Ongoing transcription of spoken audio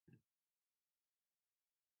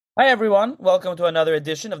Hi, everyone. Welcome to another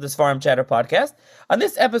edition of the Svarim Chatter podcast. On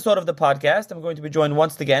this episode of the podcast, I'm going to be joined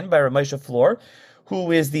once again by Ramesha Floor,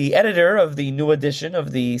 who is the editor of the new edition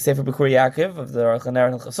of the Sefer B'Kur Yaakov of the Aruch LaNer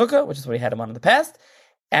and Chasukkah, which is what he had him on in the past,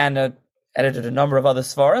 and edited a number of other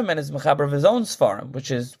Svarim, and is Mechaber of his own Svarim,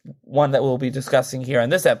 which is one that we'll be discussing here in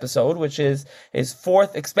this episode, which is his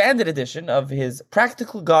fourth expanded edition of his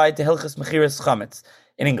Practical Guide to Hilchas Mechiras Chametz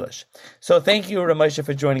in English. So thank you, Ramesha,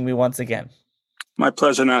 for joining me once again. My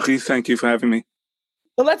pleasure, Nachi. Thank you for having me.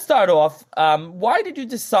 So let's start off. Why did you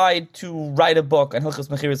decide to write a book on Hilchos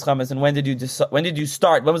Mechiras Chametz, and when did you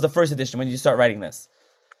start? When was the first edition? When did you start writing this?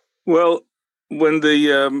 Well, when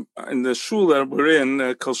in the shul that we're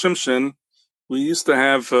in, Kol Shimshon, we used to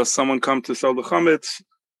have someone come to sell the chametz,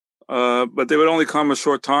 but they would only come a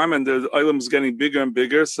short time, and the item was getting bigger and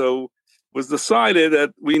bigger. So it was decided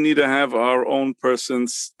that we need to have our own person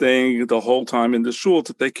staying the whole time in the shul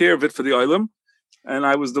to take care of it for the item. And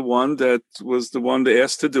I was the one that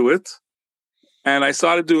asked to do it. And I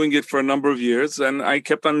started doing it for a number of years. And I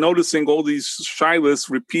kept on noticing all these shilas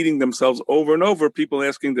repeating themselves over and over, people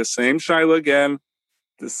asking the same shilah again,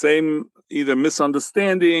 the same either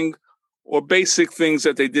misunderstanding or basic things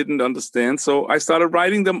that they didn't understand. So I started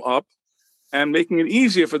writing them up and making it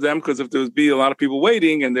easier for them, because if there would be a lot of people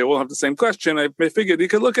waiting and they all have the same question, I figured you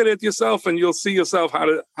could look at it yourself and you'll see yourself how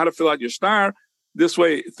to fill out your star. This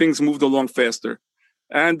way, things moved along faster.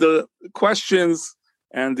 And the questions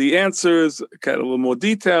and the answers got a little more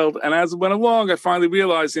detailed. And as it went along, I finally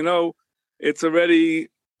realized, it's already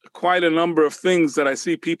quite a number of things that I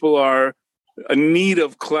see people are in need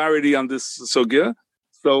of clarity on this sugya.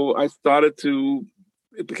 So I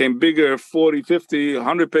it became bigger, 40, 50,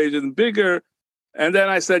 100 pages and bigger. And then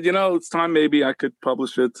I said, it's time maybe I could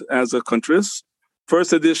publish it as a kuntris.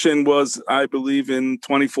 First edition was, I believe, in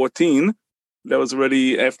 2014. That was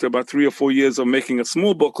already after about 3 or 4 years of making a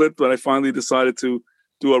small booklet, but I finally decided to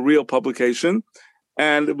do a real publication.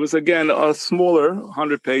 And it was, again, a smaller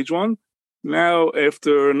 100-page one. Now,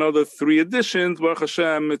 after another 3 editions, Baruch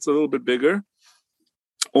Hashem, it's a little bit bigger.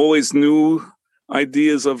 Always new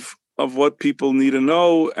ideas of what people need to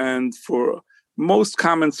know, and for most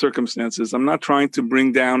common circumstances. I'm not trying to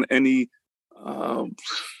bring down any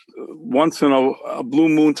once in a blue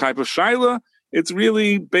moon type of shaila. It's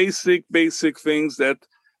really basic things that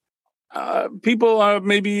people are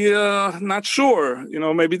maybe not sure.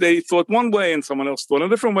 Maybe they thought one way and someone else thought a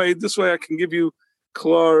different way. This way I can give you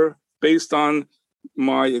klar based on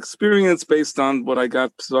my experience, based on what I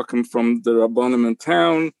got psukim from the Rabbanim in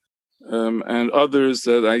town, and others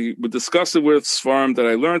that I would discuss it with, Svarim that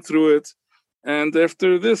I learned through it. And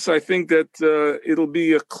after this, I think that it'll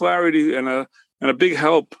be a clarity and a big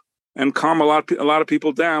help, and calm a lot of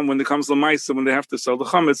people down when it comes to Maisa, when they have to sell the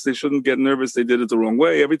chametz. They shouldn't get nervous. They did it the wrong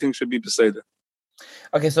way. Everything should be beseder.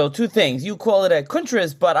 Okay, so 2 things. You call it a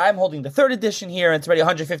kuntris, but I'm holding the 3rd edition here, and it's already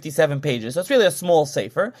 157 pages. So it's really a small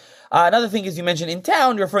sefer. Another thing is, you mentioned in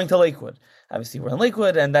town, you're referring to Lakewood. Obviously, we're in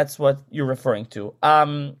Lakewood, and that's what you're referring to.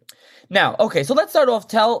 Now, okay, so let's start off.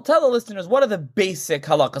 Tell the listeners, what are the basic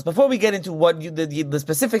halachas? Before we get into what the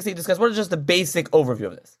specifics that you discussed, what is just the basic overview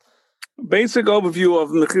of this? Basic overview of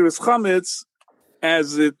Mechiras Chametz,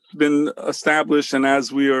 as it's been established and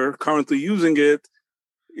as we are currently using it,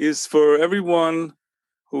 is for everyone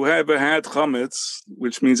who ever had Chametz,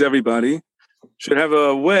 which means everybody, should have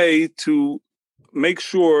a way to make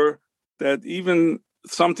sure that even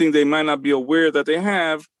something they might not be aware that they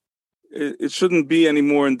have, it shouldn't be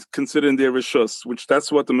anymore considered in their rishus, which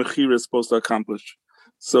that's what the Mechira is supposed to accomplish.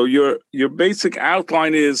 So your basic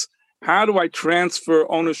outline is, how do I transfer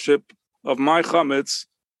ownership of my chametz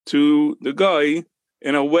to the guy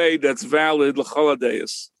in a way that's valid l'chol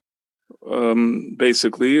hadayos?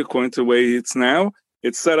 Basically, according to the way it's now,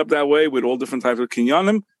 it's set up that way with all different types of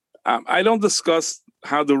kinyanim. I don't discuss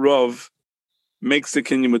how the Rav makes the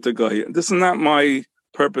kinyan with the guy. This is not my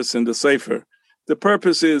purpose in the sefer. The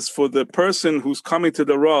purpose is for the person who's coming to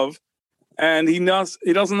the Rav, and he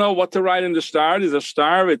doesn't know what to write in the star. There's a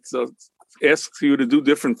star. It asks you to do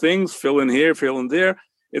different things, fill in here, fill in there.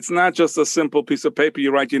 It's not just a simple piece of paper. You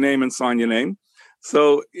write your name and sign your name.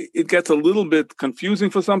 So it gets a little bit confusing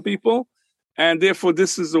for some people. And therefore,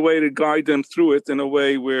 this is the way to guide them through it in a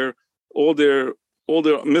way where all their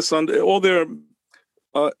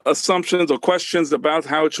assumptions or questions about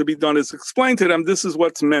how it should be done is explained to them. This is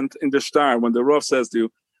what's meant in the star when the Rav says to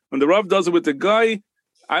you. When the Rav does it with the guy,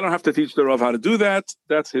 I don't have to teach the Rav how to do that.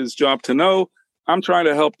 That's his job to know. I'm trying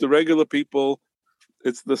to help the regular people.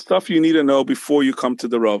 It's the stuff you need to know before you come to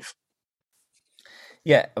the Rav.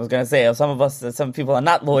 Yeah, I was gonna say some of us, some people are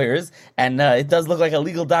not lawyers, and it does look like a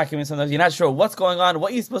legal document. Sometimes you're not sure what's going on,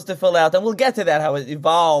 what you're supposed to fill out, and we'll get to that how it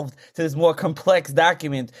evolved to this more complex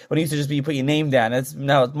document when it used to just be you put your name down. It's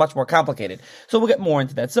much more complicated. So we'll get more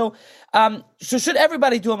into that. So, should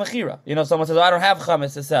everybody do a mechira? Someone says, I don't have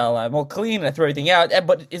chametz to sell. I'm all clean and I throw everything out.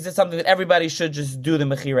 But is this something that everybody should just do the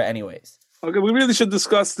mechira anyways? Okay, we really should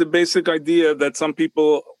discuss the basic idea that some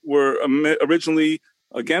people were originally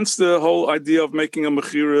against the whole idea of making a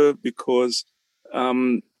mechira because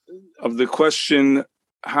of the question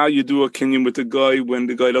how you do a kinyan with the guy when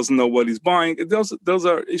the guy doesn't know what he's buying. Those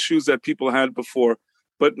are issues that people had before,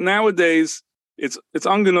 but nowadays it's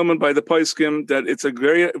angenommen by the poskim that it's a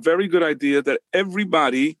very very good idea that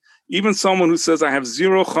everybody, even someone who says I have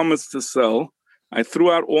zero chametz to sell, I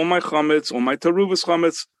threw out all my chametz, all my teruvas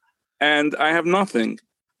chametz, and I have nothing.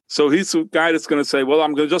 So he's a guy that's going to say, well,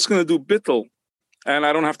 I'm just going to do bittel, and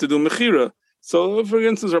I don't have to do mechira. So, for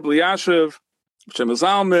instance, Rabbi Yashiv, Shem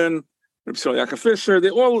Zalman, Rabbi Yaakov Fisher, they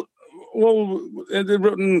all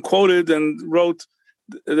quoted and wrote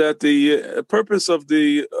that the purpose of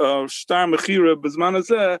the shtar mechira b'zman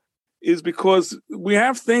hazeh is because we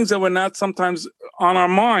have things that were not sometimes on our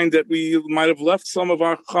mind, that we might have left some of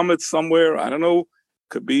our chametz somewhere. I don't know,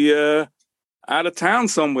 could be out of town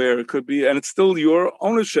somewhere. It could be, and it's still your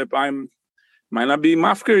ownership. Might not be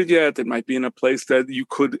mafkir yet. It might be in a place that you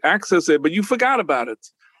could access it, but you forgot about it.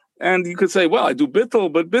 And you could say, well, I do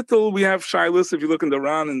bittel, but bittel, we have shilas. If you look in the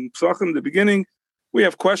Ran and Psachim, in the beginning, we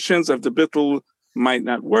have questions of the bittel might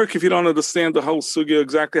not work if you don't understand the whole sugya,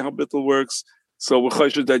 exactly how bittel works. So we're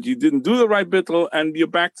choshed that you didn't do the right bittel, and you're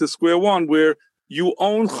back to square one where you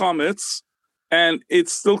own chametz, and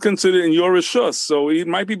it's still considered in your rishus. So it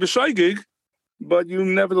might be b'shaygig, but you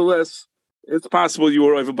nevertheless, it's possible you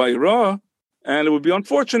were over by raw, and it would be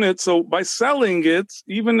unfortunate. So by selling it,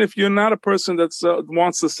 even if you're not a person that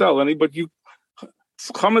wants to sell any, but you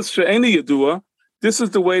chametz she'eni yedua, this is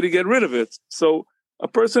the way to get rid of it. So a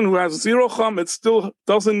person who has zero chametz still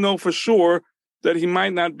doesn't know for sure that he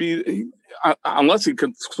might not be, unless he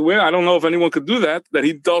could swear, I don't know if anyone could do that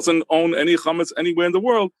he doesn't own any chametz anywhere in the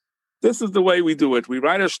world. This is the way we do it. We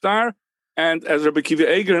write a shtar, and as Rabbi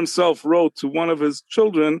Kiva Eger himself wrote to one of his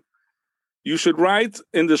children, you should write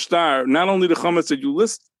in the shtar not only the chametz that you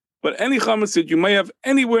list, but any chametz that you may have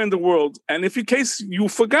anywhere in the world. And if in case you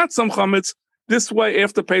forgot some chametz, this way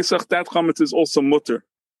after Pesach, that chametz is also mutter.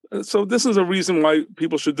 So this is a reason why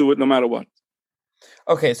people should do it no matter what.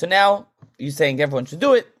 Okay, so now you're saying everyone should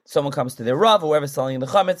do it. Someone comes to their Rav, whoever's selling the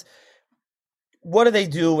chametz. What do they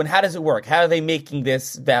do, and how does it work? How are they making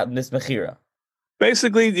this mechira?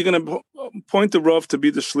 Basically, you're going to point the Rav to be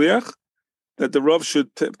the shliach, that the Rav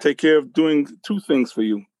should take care of doing two things for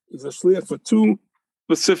you. He's a shliach for two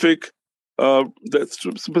specific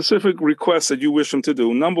requests that you wish him to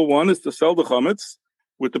do. Number one is to sell the chametz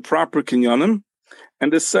with the proper kinyanim.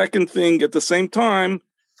 And the second thing, at the same time,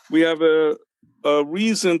 we have a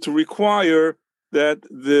reason to require that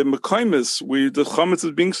the mekaymis, where the chametz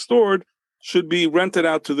is being stored, should be rented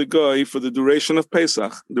out to the guy for the duration of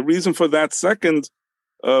Pesach. The reason for that second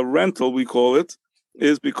rental, we call it,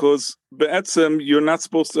 is because be'etzem, you're not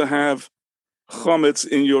supposed to have chametz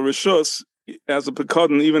in your rishus as a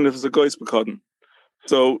pekadon, even if it's a guy's pekadon.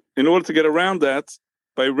 So in order to get around that,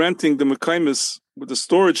 by renting the mekaymis with the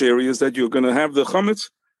storage areas that you're going to have the chametz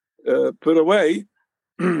put away,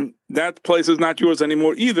 that place is not yours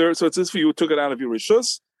anymore either. So it's as if you took it out of your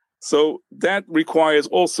rishus. So that requires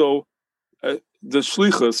also the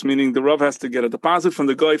shlichus, meaning the Rav has to get a deposit from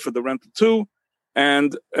the guy for the rental too,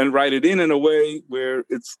 and write it in a way where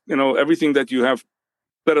it's, everything that you have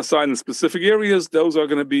set aside in specific areas, those are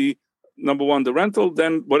going to be, number one, the rental,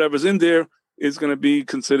 then whatever's in there is going to be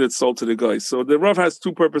considered sold to the guy. So the Rav has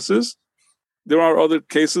two purposes. There are other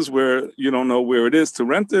cases where you don't know where it is to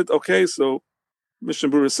rent it. Okay, so Mishnah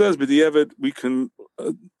Berurah says, b'di'evet, we can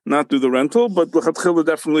not do the rental, but l'chatchila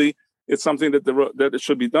definitely it's something that that it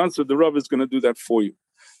should be done. So the Rav is going to do that for you.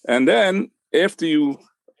 And then after you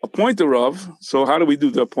appoint the Rav, so how do we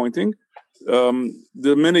do the appointing? The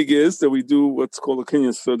minig is that we do what's called a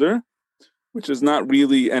kinyan sudar, which is not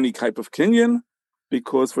really any type of kinyan,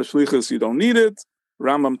 because for shlichus you don't need it.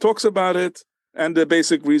 Rambam talks about it, and the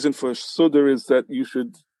basic reason for sudar is that you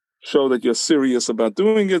should show that you're serious about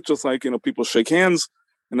doing it. Just like people shake hands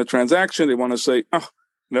in a transaction, they want to say,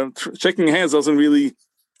 shaking hands doesn't really,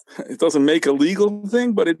 it doesn't make a legal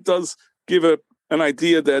thing, but it does give an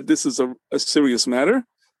idea that this is a serious matter.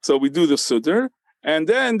 So we do the sudar, and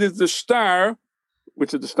then there's the shtar,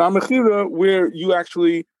 which is the shtar mechira, where you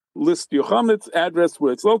actually list your chametz, address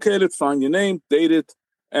where it's located, find your name, date it,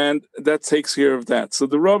 and that takes care of that. So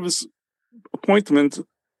the Rav is appointment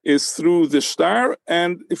is through the shtar,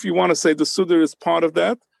 and if you want to say the Sudar is part of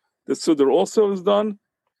that, the Sudar also is done,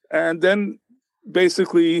 and then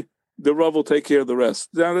basically the Rav will take care of the rest.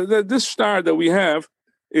 Now, this shtar that we have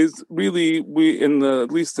is really,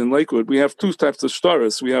 at least in Lakewood, we have two types of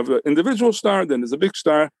shtaris. We have an individual shtar, then there's a big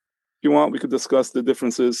shtar. If you want, we could discuss the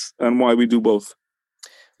differences and why we do both.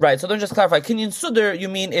 Right, so don't just clarify. Kinyan Sudar, you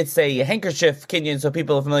mean it's a handkerchief Kinyan, so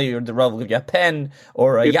people are familiar with the Rav will give you a pen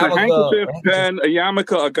or a yarmulke. It's a handkerchief, pen, a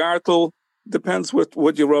yarmulke, a gartel. Depends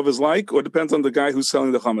what your Rav is like, or depends on the guy who's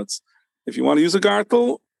selling the chametz. If you want to use a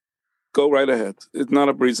gartel, go right ahead. It's not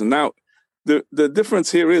a reason. Now, the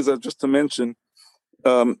difference here is, just to mention,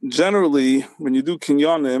 generally, when you do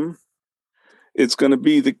kinyanim, it's going to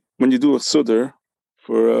be when you do a Sudar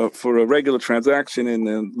for a regular transaction,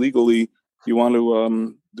 and legally you want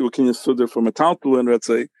to do a kinyan Sudar from a talpulin, let's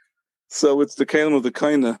say. So it's the kalim of the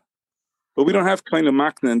kaina. But we don't have kaina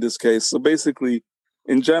makna in this case. So basically,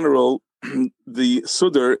 in general, the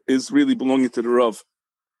Sudar is really belonging to the Rav.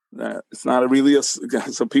 It's not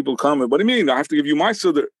some people comment, what do you mean? I have to give you my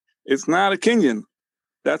Sudar. It's not a kinyan.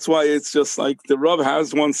 That's why it's just like the Rav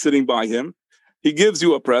has one sitting by him. He gives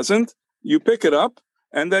you a present, you pick it up,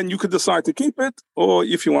 and then you could decide to keep it, or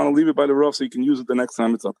if you want to leave it by the Rav so you can use it the next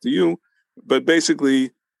time, it's up to you. But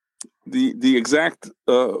basically, the exact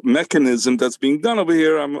mechanism that's being done over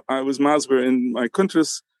here, I was masber in my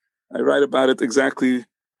kuntras. I write about it exactly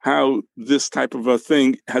how this type of a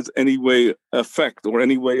thing has any way effect or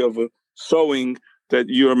any way of showing that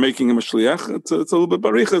you're making him a shliach. It's a little bit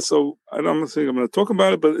baricha, so I don't think I'm going to talk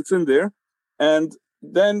about it, but it's in there. And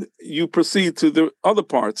then you proceed to the other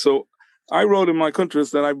part. So I wrote in my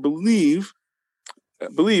kuntras that I believe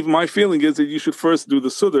my feeling is that you should first do the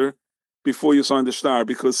Sudar before you sign the shtar,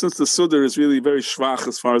 because since the Sudar is really very shvach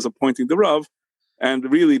as far as appointing the Rav, and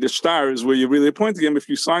really the shtar is where you're really appointing him, if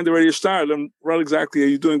you signed already a shtar, then what exactly are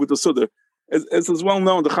you doing with the Sudar? As is well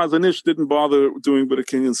known, the Chazon Ish didn't bother doing with a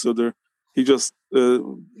kinyan Sudar. He just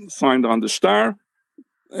signed on the shtar,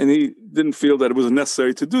 and he didn't feel that it was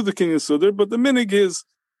necessary to do the kinyan Sudar, but the minig is,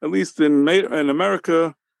 at least in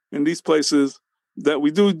America, in these places, that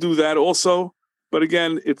we do that also. But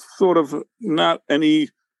again, it's sort of not any...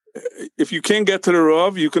 If you can't get to the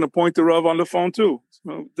Rav, you can appoint the Rav on the phone too.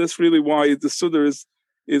 So that's really why the Sudar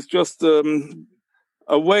is just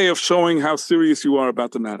a way of showing how serious you are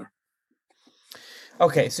about the matter.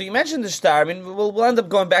 Okay, so you mentioned the shtar. I mean, we'll end up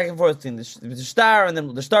going back and forth between the shtar and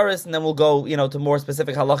then the shtaris, and then we'll go, to more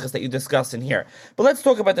specific halachas that you discussed in here. But let's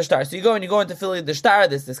talk about the shtar. So you go into Philly, the shtar,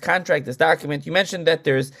 this contract, this document. You mentioned that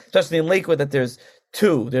there's, especially in Lakewood, that there's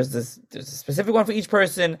two. There's a specific one for each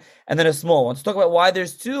person, and then a small one. So talk about why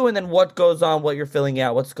there's two, and then what goes on, what you're filling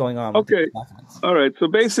out, what's going on. Okay, all right. So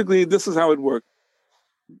basically, this is how it worked.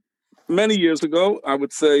 Many years ago, I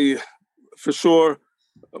would say, for sure,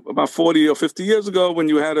 about 40 or 50 years ago, when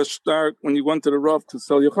you had a shtar, when you went to the Rav to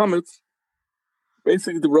sell your chametz,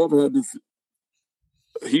 basically the Rav had this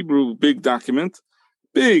Hebrew big document,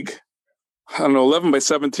 big, 11 by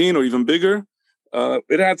 17 or even bigger.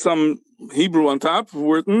 It had some Hebrew on top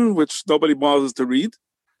written, which nobody bothers to read.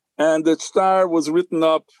 And the shtar was written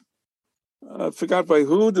up, I forgot by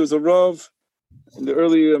who. There was a Rav in the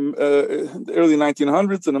early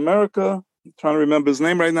 1900s in America. I'm trying to remember his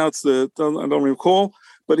name right now. I don't recall.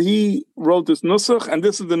 But he wrote this nusach, and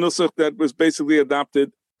this is the nusach that was basically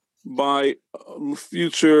adopted by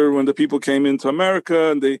future when the people came into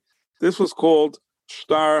America, and this was called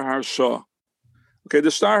Shtar Harsha. Okay,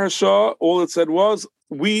 the Shtar Harsha, all it said was,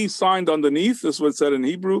 we signed underneath, this is what it said in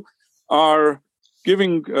Hebrew, are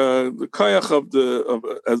giving the kayach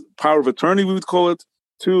of power of attorney, we would call it,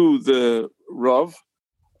 to the Rav.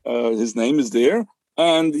 His name is there,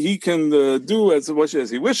 and he can do as much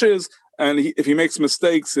as he wishes. And if he makes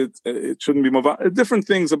mistakes, it shouldn't be more. Different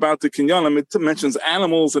things about the kinyanim. It mentions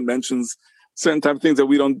animals. It mentions certain type of things that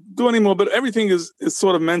we don't do anymore. But everything is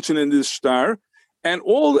sort of mentioned in this shtar. And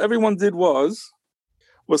all everyone did was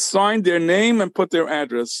sign their name and put their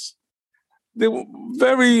address. They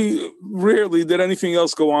very rarely did anything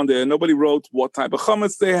else go on there. Nobody wrote what type of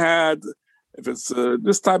chametz they had. If it's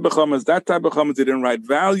this type of chametz, that type of chametz, they didn't write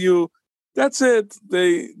value. That's it.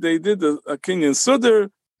 They did a kinyan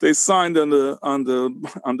Sudar. They signed on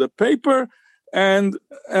the paper, and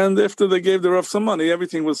after they gave the Rav some money,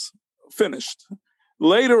 everything was finished.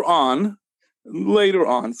 Later on.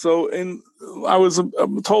 So I was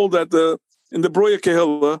told that in the Broya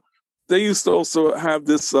Kehillah, they used to also have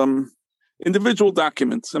this individual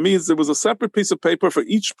documents. That means there was a separate piece of paper for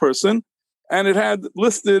each person, and it had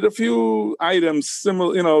listed a few items,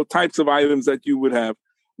 similar, types of items that you would have.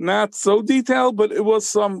 Not so detailed, but it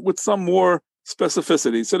was with some more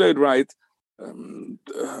specificity. So they'd write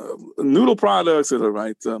noodle products, they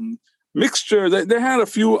write mixture. They had a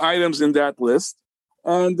few items in that list,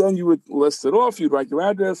 and then you would list it off. You'd write your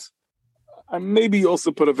address, and maybe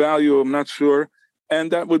also put a value. I'm not sure,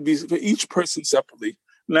 and that would be for each person separately.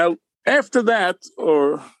 Now, after that,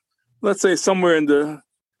 or let's say somewhere in the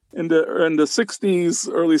 60s,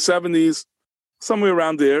 early 70s, somewhere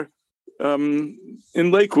around there,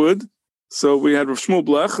 in Lakewood. So we had Rav Shmuel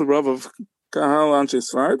Blech, the Rav of Kahal Anshe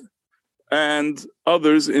Sfard, and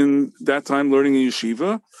others in that time learning in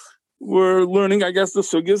yeshiva were learning, I guess, the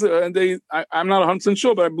sugyas. And I'm not 100%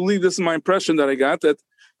 sure, but I believe this is my impression that I got, that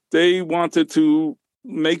they wanted to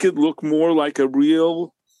make it look more like a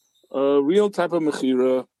real type of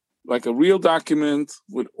mechira, like a real document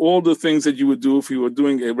with all the things that you would do if you were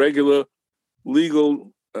doing a regular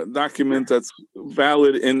legal document that's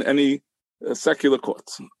valid in any secular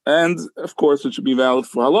courts. And of course, it should be valid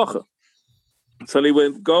for halacha. So they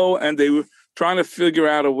would go and they were trying to figure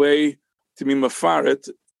out a way to be mafaret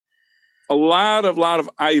a lot of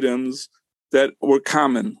items that were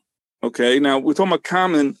common. Okay, now we're talking about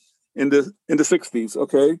common in the 60s.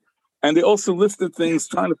 Okay, and they also listed things,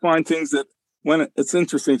 trying to find things that, when it's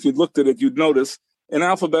interesting, if you looked at it, you'd notice in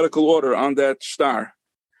alphabetical order on that star.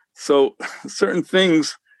 So certain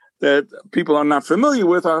things that people are not familiar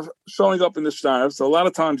with are showing up in the star. So a lot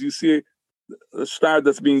of times you see a star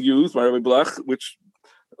that's being used by Rabbi Blech, which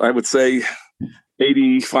I would say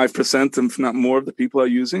 85%, if not more, of the people are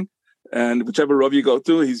using. And whichever Rav you go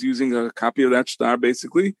to, he's using a copy of that star,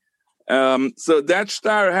 basically. So that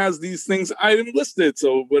star has these things item listed.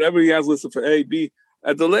 So whatever he has listed for A, B,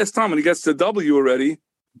 at the last time when he gets to W already,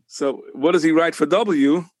 so what does he write for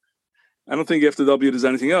W? I don't think after W there's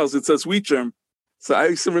anything else. It says wheat germ. So I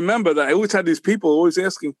used to remember that I always had these people always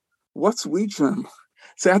asking, what's wheat germ?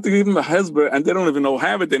 So I have to give them a hesber, and they don't even know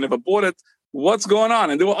have it. They never bought it. What's going on?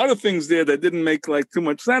 And there were other things there that didn't make like too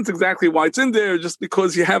much sense exactly why it's in there, just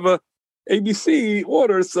because you have a ABC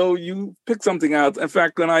order, so you pick something out. In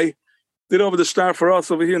fact, when I did over the star for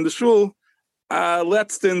us over here in the shul,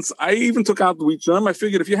 Letstins, I even took out the wheat germ. I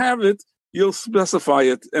figured if you have it, you'll specify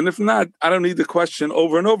it. And if not, I don't need the question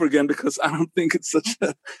over and over again, because I don't think it's such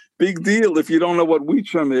a big deal if you don't know what wheat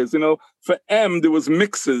germ is. You know, for M, there was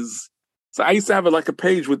mixes. So I used to have like a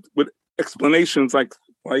page with explanations, like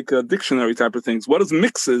a dictionary type of things. What is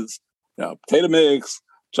mixes? You know, potato mix,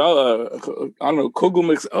 I don't know, kugel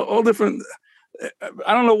mix, all different.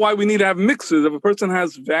 I don't know why we need to have mixes. If a person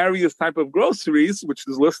has various type of groceries, which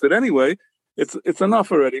is listed anyway, it's enough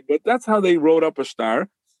already. But that's how they wrote up a star.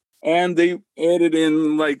 And they added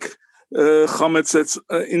in like chametz that's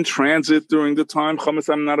in transit during the time. Chametz,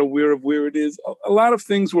 I'm not aware of where it is. A lot of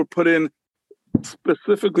things were put in,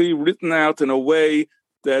 specifically written out in a way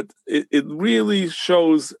that it really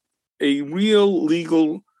shows a real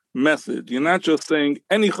legal method. You're not just saying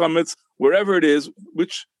any chametz, wherever it is,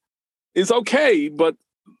 which is okay, but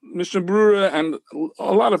Mishnah Berurah and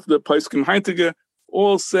a lot of the Paiskim Heintige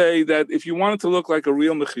all say that if you want it to look like a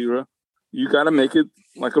real mechira, you got to make it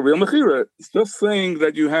like a real mechira. It's just saying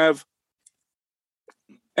that you have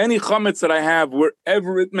any chametz that I have,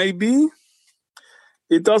 wherever it may be,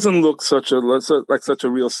 it doesn't look such a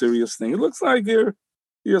real serious thing. It looks like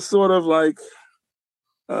you're sort of like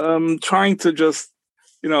trying to just,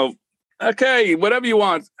 okay, whatever you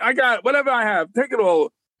want, I got whatever I have, take it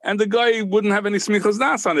all. And the guy wouldn't have any smichas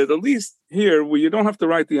das on it. At least here, where you don't have to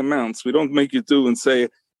write the amounts. We don't make you do and say,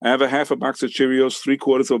 I have a half a box of Cheerios,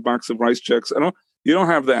 3/4 of a box of rice checks. You don't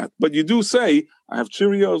have that. But you do say, I have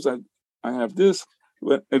Cheerios, I have this.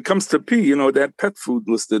 When it comes to P, they had pet food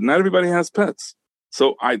listed. Not everybody has pets.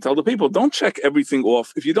 So I tell the people, don't check everything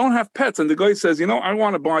off. If you don't have pets, and the guy says, I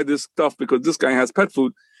want to buy this stuff because this guy has pet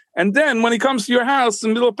food. And then when he comes to your house in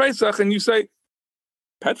the middle of Pesach and you say,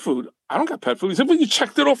 pet food? I don't got pet food. He said, well, you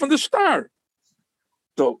checked it off on the star.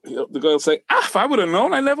 So the guy will say, if I would have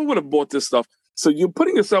known, I never would have bought this stuff. So you're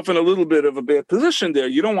putting yourself in a little bit of a bad position there.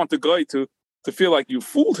 You don't want the guy to feel like you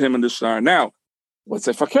fooled him in the star. Now, what's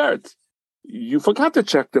a fakert? You forgot to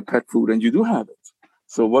check the pet food and you do have it.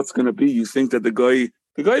 So what's going to be? You think that the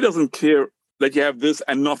guy doesn't care that you have this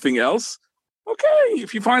and nothing else? Okay,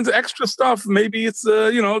 if he finds extra stuff, maybe it's,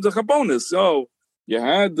 the bonus. So you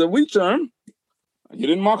had the wheat germ. You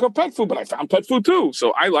didn't mark up pet food, but I found pet food too.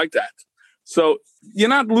 So I like that. So you're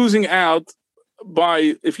not losing out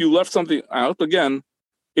by if you left something out. Again,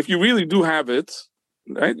 if you really do have it,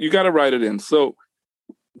 right, you got to write it in. So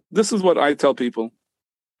this is what I tell people.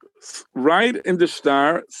 Write in the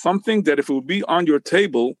star something that if it would be on your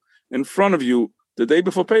table in front of you the day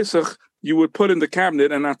before Pesach, you would put in the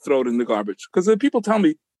cabinet and not throw it in the garbage. Because people tell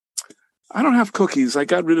me, I don't have cookies. I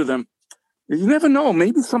got rid of them. You never know.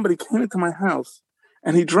 Maybe somebody came into my house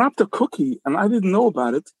and he dropped a cookie and I didn't know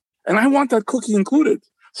about it. And I want that cookie included.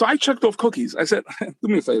 So I checked off cookies. I said, do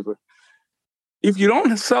me a favor. If you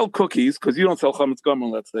don't sell cookies, because you don't sell chametz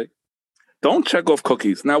gamur, let's say, don't check off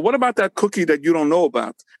cookies. Now, what about that cookie that you don't know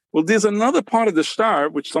about? Well, there's another part of the star,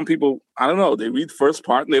 which some people, I don't know, they read first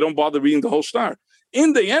part and they don't bother reading the whole star.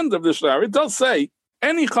 In the end of the star, it does say,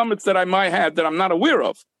 any chametz that I might have that I'm not aware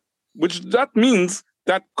of, which that means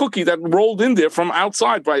that cookie that rolled in there from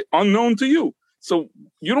outside by unknown to you. So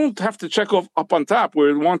you don't have to check off up on top where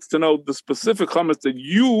it wants to know the specific chametz that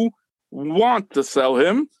you want to sell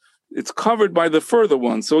him. It's covered by the further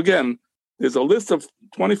one. So again, there's a list of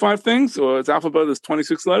 25 things, or its alphabet is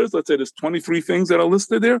 26 letters. Let's say there's 23 things that are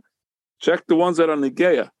listed there. Check the ones that are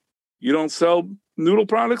negeya. You don't sell noodle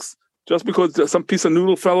products just because some piece of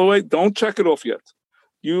noodle fell away. Don't check it off yet.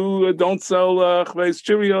 You don't sell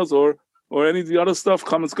Cheerios or any of the other stuff,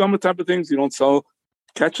 chametz gamur type of things. You don't sell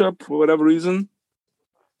ketchup for whatever reason.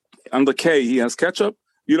 On the K, he has ketchup.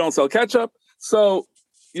 You don't sell ketchup. So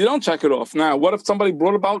you don't check it off. Now, what if somebody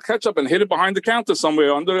brought a bottle of ketchup and hid it behind the counter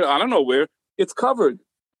somewhere under, I don't know where, it's covered.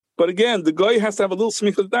 But again, the guy has to have a little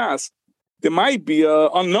smichas das. There might be a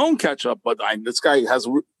unknown ketchup, but this guy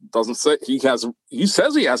doesn't say, he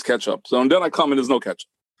says he has ketchup. So and then I come and there's no ketchup.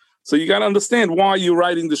 So you got to understand why you're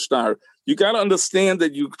writing the star. You got to understand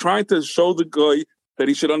that you're trying to show the guy that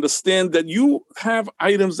he should understand that you have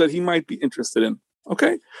items that he might be interested in.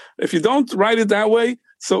 Okay? If you don't write it that way,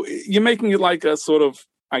 so you're making it like a sort of,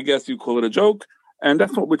 I guess you call it a joke, and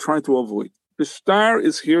that's what we're trying to avoid. The star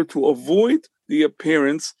is here to avoid the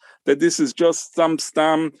appearance that this is just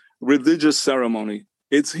some religious ceremony.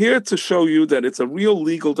 It's here to show you that it's a real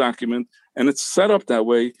legal document, and it's set up that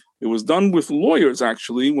way. It was done with lawyers,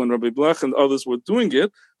 actually, when Rabbi Blech and others were doing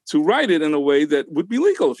it, to write it in a way that would be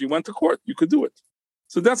legal. If you went to court, you could do it.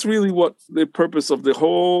 So that's really what the purpose of the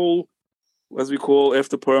whole, as we call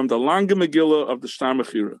after Purim, the Lange Megillah of the Shtar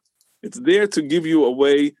Mechira. It's there to give you a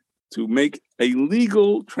way to make a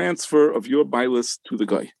legal transfer of your bailus to the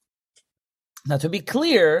guy. Now, to be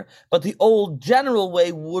clear, but the old general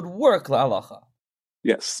way would work, la halacha.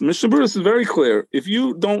 Yes, Mishnah Berurah is very clear. If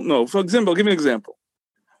you don't know, for example, I'll give you an example.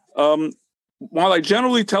 While I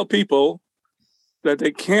generally tell people that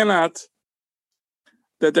they cannot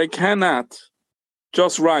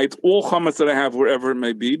just write all chametz that I have wherever it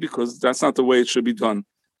may be, because that's not the way it should be done.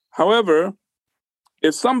 However,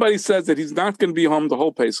 if somebody says that he's not going to be home the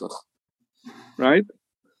whole Pesach, right?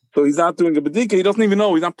 So he's not doing a bedika, he doesn't even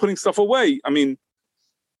know, he's not putting stuff away. I mean,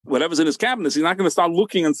 whatever's in his cabinets, he's not going to start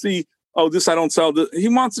looking and see, oh, this I don't sell. He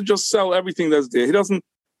wants to just sell everything that's there. Let's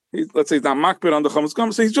say he's not makbid on the chametz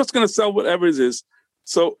gamur, so he's just going to sell whatever it is.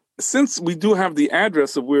 So since we do have the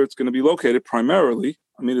address of where it's going to be located primarily,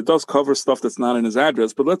 I mean, it does cover stuff that's not in his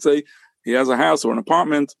address, but let's say he has a house or an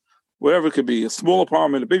apartment, wherever it could be, a small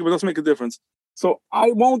apartment, a big, but it doesn't make a difference. So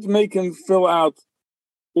I won't make him fill out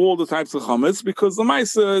all the types of chametz, because the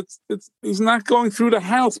Maisa, he's not going through the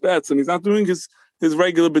house bets, and he's not doing his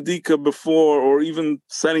regular bedika before, or even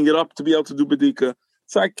setting it up to be able to do bedika.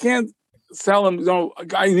 So I can't tell him,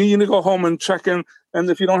 I need you to go home and check in, and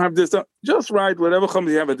if you don't have this, just write whatever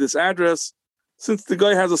chametz you have at this address. Since the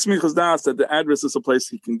guy has a smichas das that the address is a place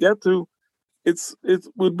he can get to, it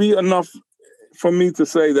would be enough for me to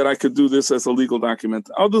say that I could do this as a legal document.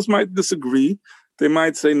 Others might disagree. They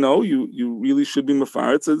might say, no, you really should be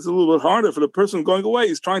mefaret. It's a little bit harder for the person going away.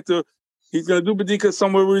 He's going to do bedika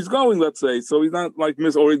somewhere where he's going, let's say. So he's not like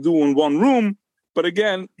or do in one room. But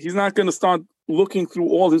again, he's not going to start looking through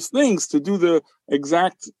all his things to do the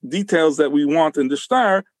exact details that we want in the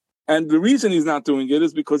shtar. And the reason he's not doing it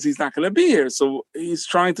is because he's not going to be here. So he's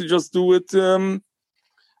trying to just do it.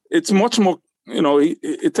 It's much more,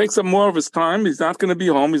 it takes up more of his time. He's not going to be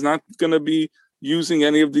home. He's not going to be using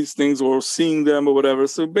any of these things or seeing them or whatever.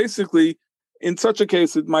 So basically, in such a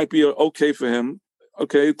case, it might be okay for him,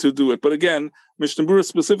 to do it. But again, Mishnah Berurah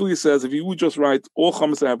specifically says, if you would just write all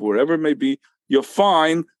chametz I have, wherever it may be, you're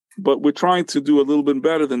fine. But we're trying to do a little bit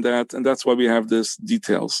better than that, and that's why we have this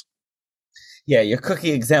details. Yeah, your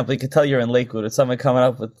cookie example, you could tell you're in Lakewood. It's someone coming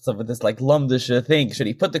up with some of this like lumdish thing. Should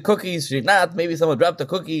he put the cookies? Should he not? Maybe someone dropped a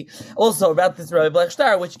cookie. Also, about this Rabbi Blech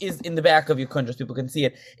Shtar, which is in the back of your kundrash, people can see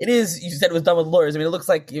it. It is, you said it was done with lawyers. I mean, it looks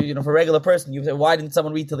like, for a regular person, you said, why didn't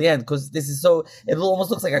someone read till the end? Because this is so, it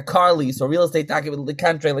almost looks like a car lease or real estate document with the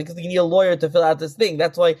contract. Like, you need a lawyer to fill out this thing.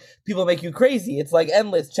 That's why people make you crazy. It's like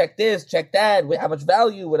endless. Check this, check that. How much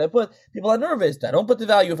value would I put? People are nervous. I don't put the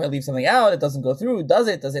value. If I leave something out, it doesn't go through. Does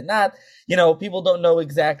it? Does it not? People don't know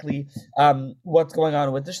exactly what's going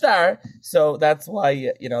on with the shtar. So that's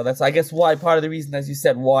why, that's, I guess, why part of the reason, as you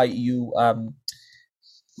said, why you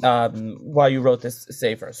while you wrote this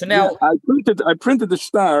sefer. So now I printed the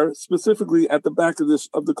star specifically at the back of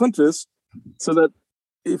the kuntres, so that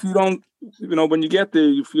if you don't, when you get there,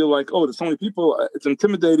 you feel like, oh, there's so many people, it's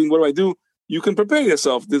intimidating. What do I do? You can prepare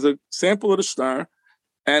yourself. There's a sample of the star,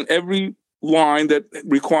 and every line that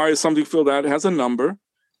requires something filled out has a number,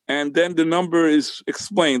 and then the number is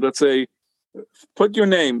explained. Let's say, put your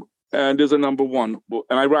name, and there's a number 1,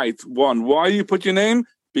 and I write 1. Why you put your name?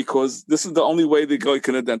 Because this is the only way the guy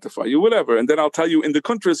can identify you, whatever. And then I'll tell you in the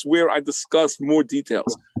countries where I discuss more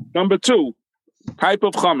details. Number 2, type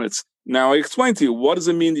of chametz. Now I explain to you, what does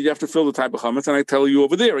it mean that you have to fill the type of chametz? And I tell you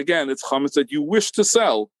over there, again, it's chametz that you wish to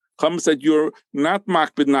sell. Chametz that you're not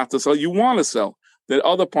makbid not to sell, you want to sell. That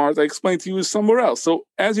other part I explain to you is somewhere else. So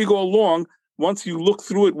as you go along, once you look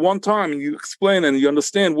through it one time and you explain and you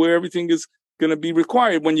understand where everything is going to be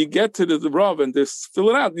required, when you get to the Rav and just fill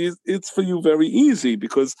it out, it's for you very easy,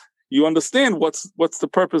 because you understand what's the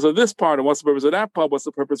purpose of this part and what's the purpose of that part, what's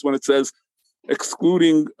the purpose when it says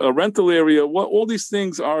excluding a rental area. What all these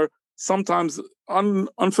things are sometimes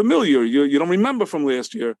unfamiliar. You don't remember from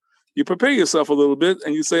last year. You prepare yourself a little bit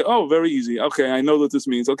and you say, oh, very easy. Okay, I know what this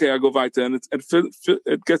means. Okay, I go weiter, and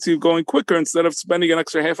it gets you going quicker instead of spending an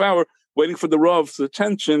extra half hour waiting for the Rav's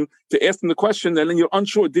attention to ask him the question, and then you're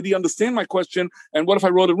unsure, did he understand my question? And what if I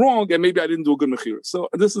wrote it wrong and maybe I didn't do a good mechira? So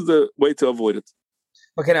this is the way to avoid it.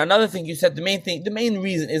 Okay, now another thing you said, the main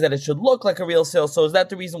reason is that it should look like a real sale. So is that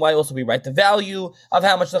the reason why also we write the value of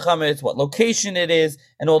how much the chametz, what location it is,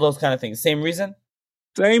 and all those kind of things? Same reason?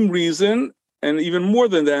 Same reason, and even more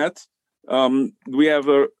than that, we have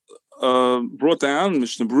brought down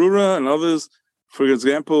Mishnah Brura and others. For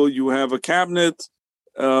example, you have a cabinet,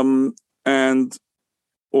 or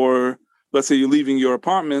let's say you're leaving your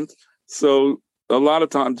apartment. So a lot of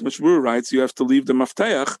times, Mishnah Brura writes, you have to leave the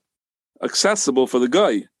mafteach accessible for the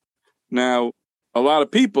guy. Now, a lot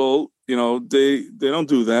of people, they don't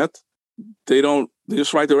do that. They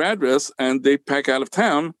just write their address and they pack out of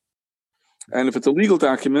town. And if it's a legal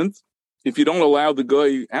document, if you don't allow the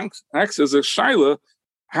guy access a shaila,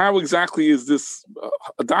 how exactly is this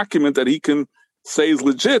a document that he can say is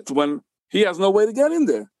legit when he has no way to get in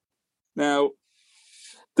there? Now,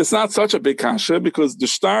 that's not such a big kasha, because the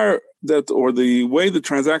star or the way the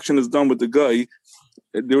transaction is done with the guy,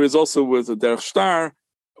 there is also with a derech star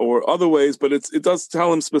or other ways, but it does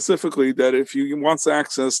tell him specifically that if he wants to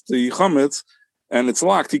access the chametz and it's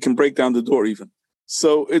locked, he can break down the door even.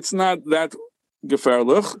 So it's not that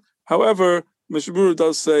gefährlich. However, Mishnah Brura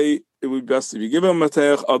does say it would be best if you give him a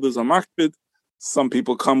matech, others are makbid. Some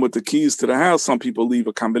people come with the keys to the house, some people leave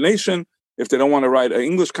a combination. If they don't want to write an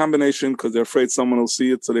English combination because they're afraid someone will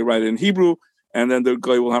see it, so they write it in Hebrew, and then the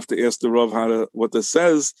guy will have to ask the Rav what this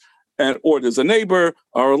says. Or there's a neighbor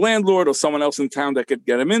or a landlord or someone else in town that could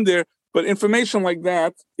get him in there. But information like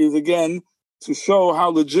that is, again, to show how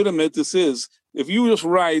legitimate this is. If you just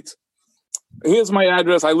write, here's my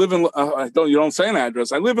address, I live in, you don't say an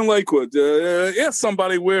address, I live in Lakewood, ask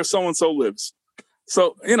somebody where so-and-so lives.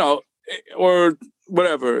 So, or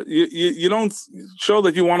whatever, you don't show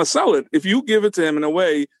that you want to sell it. If you give it to him in a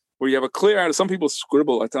way where you have a clear address, some people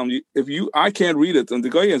scribble, I tell them, I can't read it and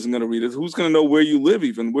the guy isn't going to read it, who's going to know where you live,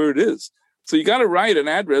 even where it is? So you got to write an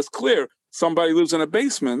address clear. Somebody lives in a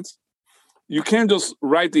basement, you can't just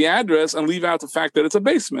write the address and leave out the fact that it's a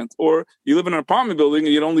basement. Or you live in an apartment building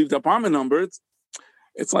and you don't leave the apartment number.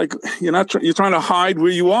 It's like you're trying to hide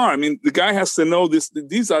where you are. I mean, the guy has to know this.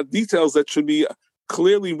 These are details that should be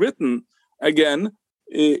clearly written. Again,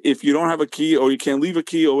 if you don't have a key or you can't leave a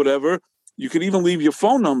key or whatever, you can even leave your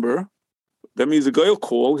phone number. That means the guy will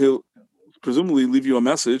call. He'll presumably leave you a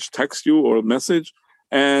message, text you or a message,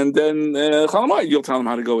 and then you'll tell him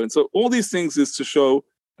how to go in. So all these things is to show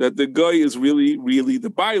that the guy is really, really the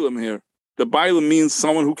bailam here. The bailam means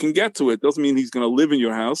someone who can get to it. Doesn't mean he's going to live in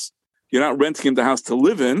your house. You're not renting him the house to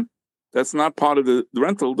live in. That's not part of the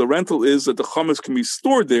rental. The rental is that the chametz can be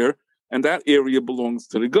stored there, and that area belongs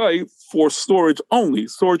to the guy for storage only,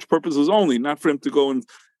 storage purposes only, not for him to go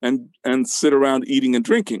and sit around eating and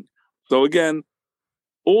drinking. So again,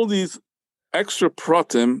 all these extra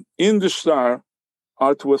pratim in the shtar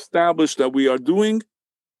are to establish that we are doing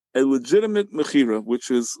a legitimate mechira,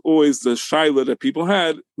 which is always the shaila that people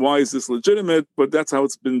had. Why is this legitimate? But that's how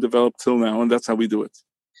it's been developed till now, and that's how we do it.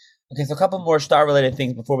 Okay, so a couple more star-related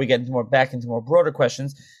things before we get back into more broader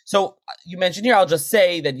questions. So you mentioned here, I'll just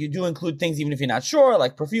say that you do include things even if you're not sure,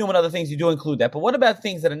 like perfume and other things, you do include that. But what about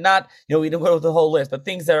things that are not, we didn't go with the whole list, but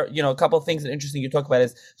things that are, a couple of things that are interesting you talk about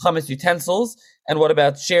is chametz utensils, and what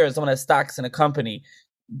about shares? Someone has stocks in a company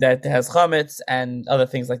that has chametz and other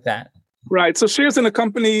things like that. Right, so shares in a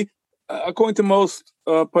company, according to most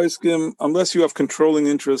Paiskim, unless you have controlling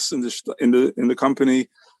interests in the company,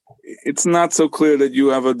 it's not so clear that you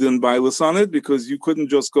have a din bailus on it, because you couldn't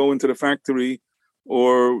just go into the factory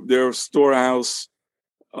or their storehouse,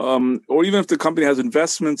 or even if the company has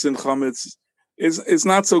investments in chametz, it's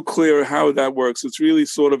not so clear how that works. It's really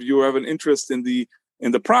sort of, you have an interest in the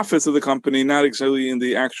profits of the company, not exactly in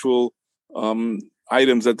the actual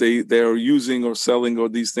items that they are using or selling or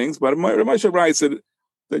these things. But Ramesha writes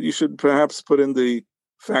that you should perhaps put in the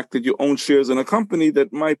fact that you own shares in a company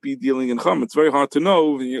that might be dealing in chametz. It's very hard to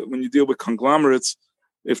know when you deal with conglomerates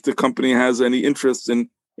if the company has any interest in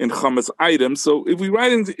chametz items. So if we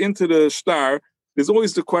write into the star, there's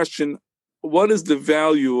always the question, what is the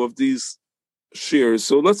value of these shares?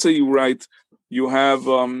 So let's say you have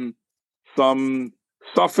some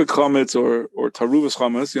Safek chametz or taruvas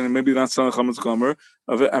chametz, maybe not some chametz gomer,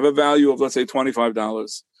 have a value of, let's say,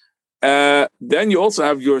 $25. Then you also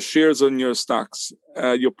have your shares on your stocks,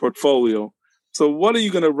 your portfolio. So what are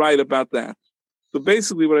you going to write about that? So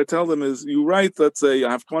basically what I tell them is, you write, let's say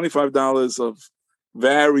I have $25 of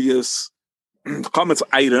various chametz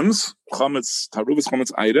items, taruvas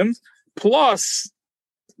chametz items, plus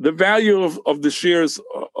the value of the shares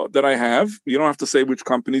that I have. You don't have to say which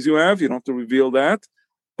companies you have. You don't have to reveal that.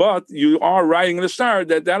 But you are writing in the star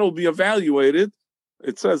that will be evaluated.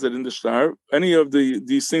 It says it in the star. Any of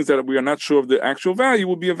these things that we are not sure of the actual value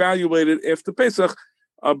will be evaluated after Pesach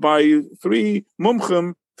by three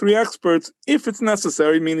mumchim, three experts, if it's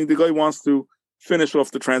necessary, meaning the guy wants to finish off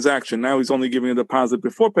the transaction. Now he's only giving a deposit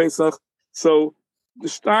before Pesach. So the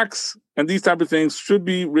stocks and these type of things should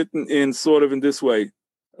be written in sort of in this way.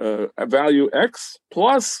 A value X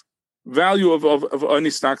plus value of any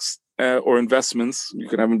stocks or investments. You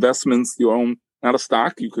could have investments, your own, not a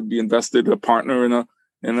stock. You could be invested, a partner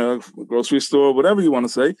in a grocery store, whatever you want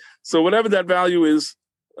to say. So whatever that value is,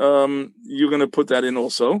 you're going to put that in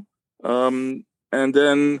also. And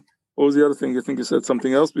then what was the other thing? I think you said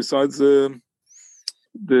something else besides okay.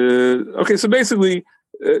 So basically,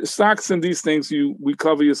 stocks and these things, we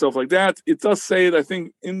cover yourself like that. It does say it, I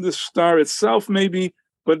think, in the star itself, maybe,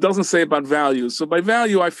 but it doesn't say about value. So by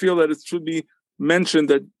value, I feel that it should be mentioned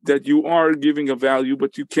that you are giving a value,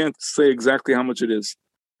 but you can't say exactly how much it is.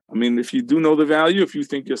 I mean, if you do know the value, if you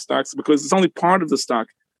think your stocks, because it's only part of the stock,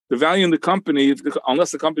 the value in the company,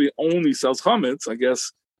 unless the company only sells chametz, I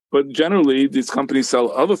guess, but generally these companies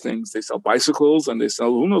sell other things. They sell bicycles and they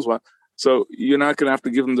sell who knows what. So you're not going to have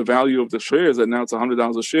to give them the value of the shares, and now it's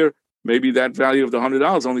 $100 a share. Maybe that value of the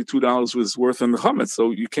 $100, only $2 was worth in the chametz.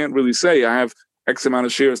 So you can't really say I have X amount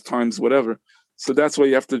of shares times whatever. So that's why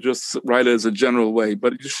you have to just write it as a general way.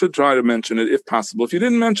 But you should try to mention it if possible. If you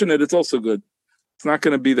didn't mention it, it's also good. It's not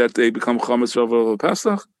going to be that they become chametz over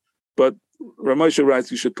Pesach, but Ramosha writes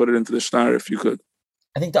you should put it into the shtar if you could.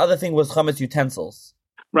 I think the other thing was chametz utensils.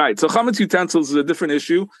 Right. So chametz utensils is a different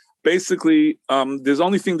issue. Basically, there's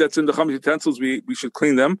only thing that's in the chametz utensils, we should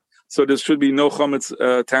clean them. So there should be no chametz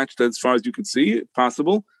attached as far as you can see, if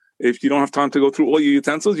possible. If you don't have time to go through all your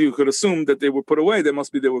utensils, you could assume that they were put away. They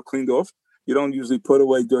were cleaned off. You don't usually put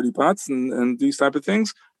away dirty pots and these type of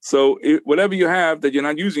things. So whatever you have that you're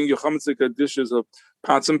not using, your chametzik dishes of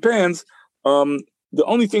pots and pans, the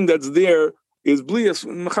only thing that's there is blias.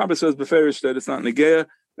 Mechaber says beferish that it's not negeya.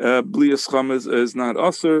 Blias chametz is not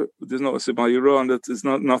aser. There's no aser b'yiro, and that is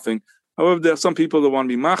not nothing. However, there are some people that want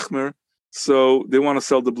to be machmer, so they want to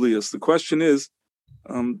sell the blias. The question is,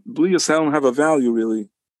 blias don't have a value really.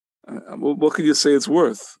 What could you say it's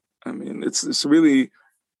worth? I mean, it's really,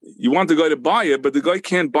 you want the guy to buy it, but the guy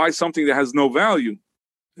can't buy something that has no value.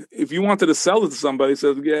 If you wanted to sell it to somebody,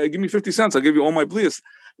 says, yeah, give me 50 cents, I'll give you all my blias.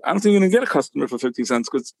 I don't think you're going to get a customer for 50 cents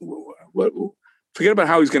because forget about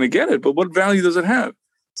how he's going to get it, but what value does it have?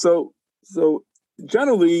 So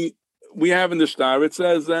generally, we have in the shtar, it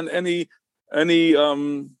says, then any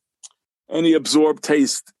absorbed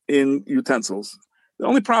taste in utensils. The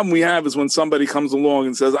only problem we have is when somebody comes along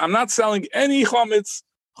and says, I'm not selling any chametz,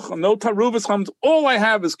 no taruvas chametz, all I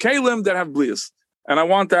have is kalim that have blias. And I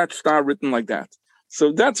want that shtar written like that.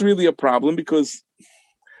 So that's really a problem because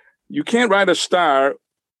you can't write a shtar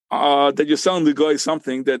that you're selling the guy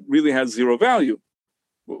something that really has zero value.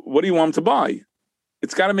 What do you want him to buy?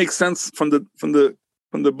 It's got to make sense from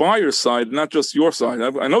the buyer's side, not just your side.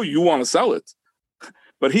 I know you want to sell it,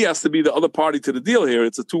 but he has to be the other party to the deal here.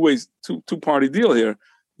 It's a two-party deal here.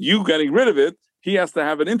 You getting rid of it, he has to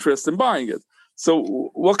have an interest in buying it. So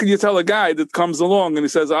what can you tell a guy that comes along and he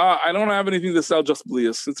says, I don't have anything to sell, just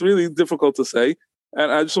blias? It's really difficult to say.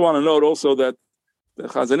 And I just want to note also that the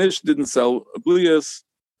Chazon Ish didn't sell blias.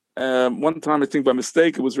 One time, I think by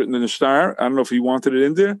mistake, it was written in a shtar. I don't know if he wanted it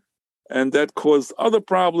in there. and that caused other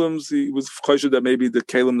problems. He was choshed that maybe the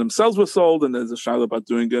kalim themselves were sold, and there's a shaila about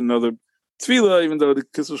doing another tefillah, even though the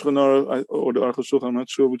Kisur Shulchan or the Aruch HaShulchan, I'm not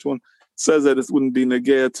sure which one, says that it wouldn't be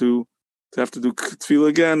negeh to have to do tefillah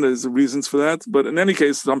again. There's reasons for that, but in any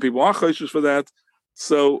case, some people are choshed for that.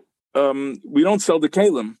 So we don't sell the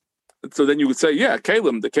kalim. So then you would say, yeah,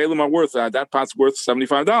 kalim. The kalim are worth that pot's worth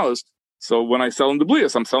 $75. So when I sell them the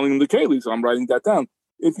blias, I'm selling them the keli. So I'm writing that down.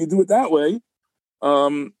 If you do it that way,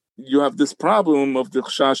 you have this problem of the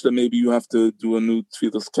chash that maybe you have to do a new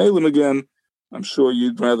tefillas kalim again. I'm sure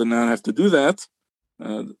you'd rather not have to do that.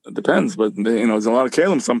 It depends, but there's a lot of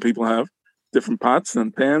kalim some people have, different pots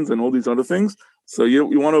and pans and all these other things. So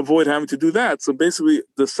you want to avoid having to do that. So basically,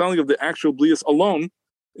 the selling of the actual blias alone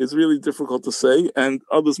is really difficult to say. And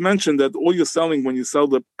others mentioned that all you're selling when you sell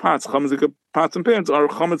the pots, chametz pots and pans, are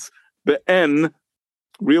chametz be'en,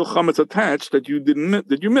 real chametz attached that you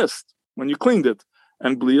missed when you cleaned it,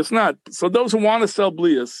 and blias not. So those who want to sell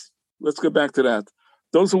blias, let's get back to that.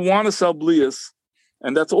 Those who want to sell blias,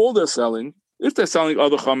 and that's all they're selling. If they're selling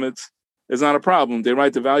other chametz, it's not a problem. They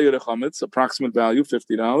write the value of the chametz, approximate value,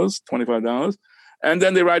 $50, $25, and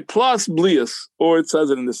then they write plus blias, or it says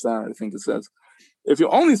it in the star. I think it says. If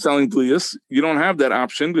you're only selling blias, you don't have that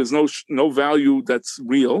option. There's no value that's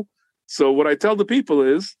real. So what I tell the people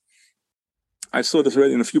is, I saw this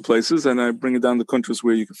already in a few places, and I bring it down to countries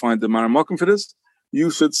where you can find the maramakim for this.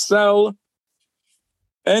 You should sell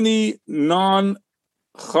any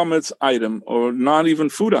non-chametz item or not even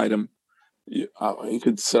food item. You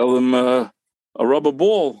could sell them a rubber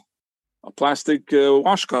ball, a plastic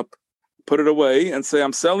wash cup, put it away, and say,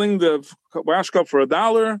 I'm selling the wash cup for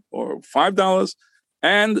 $1 or $5,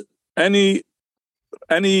 and any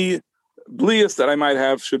blias that I might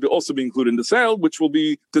have should also be included in the sale, which will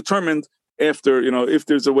be determined after, if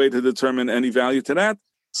there's a way to determine any value to that.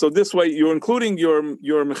 So this way, you're including your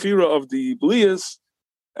mechira of the blias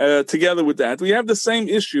together with that. We have the same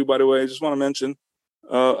issue, by the way, I just want to mention,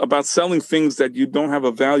 about selling things that you don't have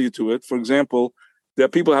a value to it. For example, there are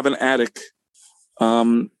people who have an attic,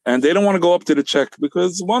 and they don't want to go up to the check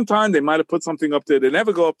because one time they might have put something up there, they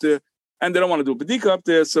never go up there, and they don't want to do a bedika up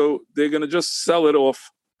there, so they're going to just sell it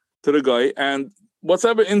off to the guy, and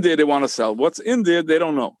whatever in there they want to sell. What's in there, they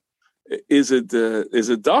don't know. Is it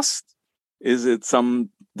dust? Is it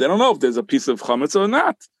they don't know if there's a piece of chametz or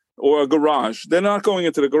not, or a garage. They're not going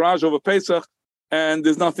into the garage over Pesach, and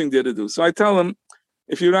there's nothing there to do. So I tell them,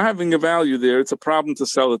 if you're not having a value there, it's a problem to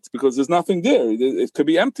sell it because there's nothing there. It could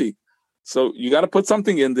be empty. So you got to put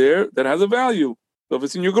something in there that has a value. So if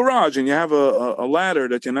it's in your garage and you have a ladder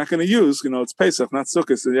that you're not going to use, it's Pesach, not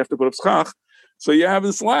Sukkot, so you have to put up schach. So you have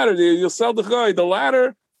this ladder there, you'll sell the guy. The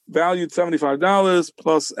ladder valued $75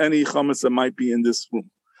 plus any chametz that might be in this room.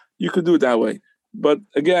 You could do it that way. But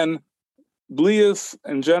again, blias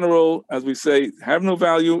in general, as we say, have no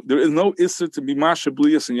value. There is no issur to be masha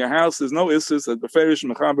blias in your house. There's no issur at beferish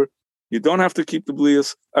mechaber. You don't have to keep the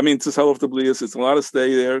blias. To sell off the blias. It's a lot to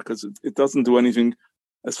stay there because it doesn't do anything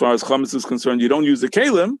as far as chametz is concerned. You don't use the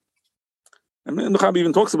kalim. And Mechaber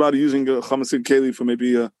even talks about using a chametz and keli for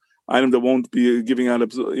maybe a item that won't be giving out,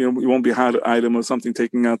 it won't be a hard item or something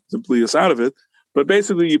taking out the blias out of it. But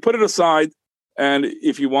basically, you put it aside. And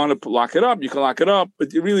if you want to lock it up, you can lock it up,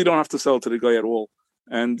 but you really don't have to sell it to the guy at all.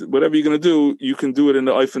 And whatever you're going to do, you can do it in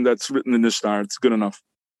the eifin that's written in the shtar. It's good enough.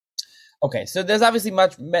 Okay, so there's obviously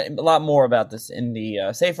a lot more about this in the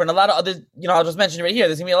Sefer, and a lot of other, I'll just mention it right here.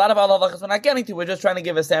 There's going to be a lot of other halachas we're not getting to. We're just trying to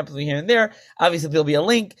give a sample here and there. Obviously, there'll be a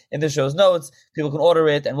link in the show's notes. People can order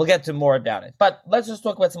it, and we'll get to more about it. But let's just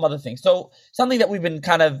talk about some other things. So something that we've been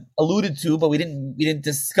kind of alluded to, but we didn't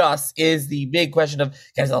discuss, is the big question of,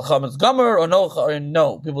 can I sell chametz gomer or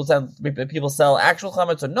no? People sell actual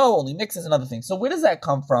chametz or no, only mixes and other things. So where does that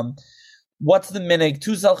come from? What's the minig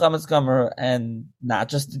to sell chametz gomer and not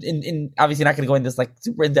just in obviously not going to go into this like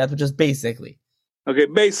super in depth, but just basically. Okay,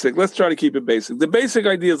 basic. Let's try to keep it basic. The basic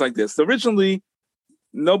idea is like this. Originally,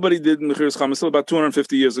 nobody did mechiras chametz. Until about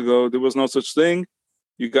 250 years ago, there was no such thing.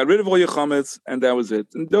 You got rid of all your chametz, and that was it.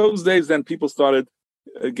 In those days, then people started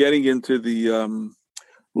getting into the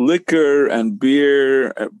liquor and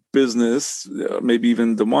beer business, maybe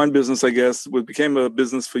even the wine business, I guess, which became a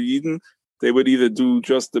business for Yidden. They would either do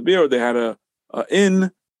just the beer, or they had a inn,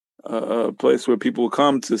 a place where people would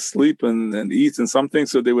come to sleep and eat and something.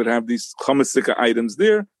 So they would have these chametz items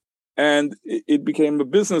there. And it became a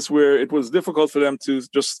business where it was difficult for them to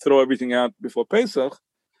just throw everything out before Pesach.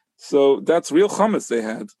 So that's real chametz they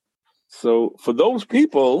had. So for those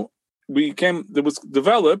people, there was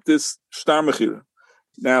developed this shtar mechira.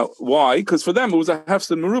 Now, why? Because for them, it was a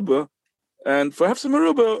hefsed merubah. And for hefsed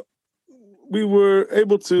merubah, we were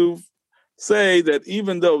able to say that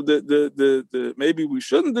even though the maybe we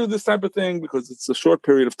shouldn't do this type of thing because it's a short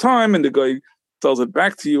period of time and the guy sells it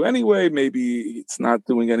back to you anyway, maybe it's not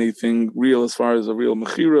doing anything real as far as a real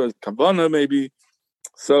mechira, kavana maybe.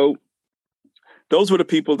 So those were the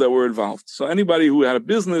people that were involved. So anybody who had a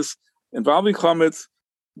business involving chametz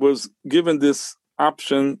was given this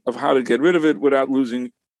option of how to get rid of it without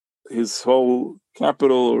losing his whole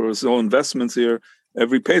capital or his whole investments here.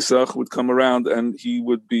 Every Pesach would come around and he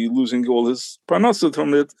would be losing all his parnasa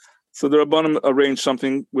from it. So the Rabbanim arranged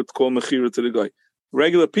something with called mechira to the guy.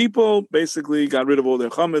 Regular people basically got rid of all their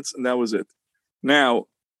chametz and that was it. Now,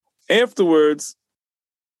 afterwards,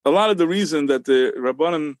 a lot of the reason that the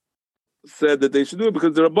Rabbanim said that they should do it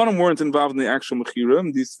because the Rabbanim weren't involved in the actual mechira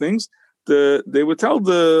and these things. They would tell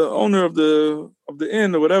the owner of the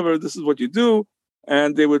inn or whatever, this is what you do,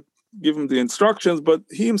 and they would give him the instructions, but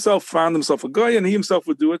he himself found himself a guy and he himself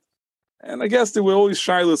would do it. And I guess they were always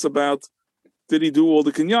shyless about did he do all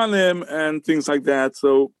the kinyanim and things like that.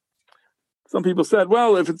 So some people said,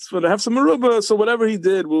 well, if it's for to have some meruba, so whatever he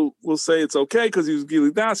did, we'll say it's okay because he was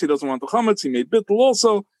gili das, he doesn't want the chametz, he made bittul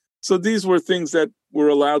also. So these were things that were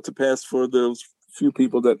allowed to pass for those few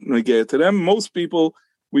people that negate to them. Most people,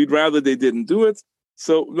 we'd rather they didn't do it.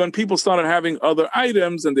 So when people started having other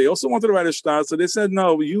items and they also wanted to write a shtar, so they said,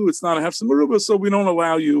 no, it's not a hefsa meruba, so we don't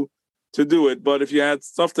allow you to do it. But if you had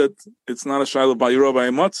stuff that it's not a shayla by Yerova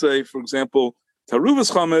Matzeh, for example,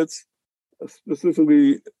 taruvas chametz,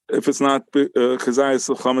 specifically if it's not chazayis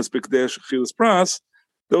chametz b'kdesh chilas pras,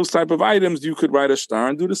 those type of items, you could write a shtar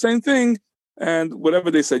and do the same thing. And whatever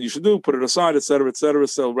they said you should do, put it aside, etc.,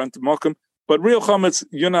 sell, rent to mokum. But real chametz,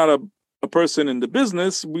 you're not a person in the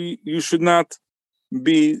business. You should not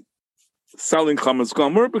be selling chametz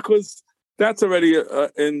gomer because that's already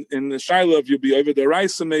in the shaila of you'll be over the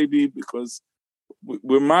raisa maybe because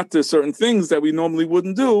we're matter certain things that we normally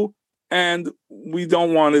wouldn't do, and we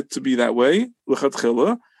don't want it to be that way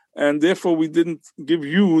l'chatchila, and therefore we didn't give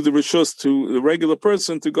you the rishus to the regular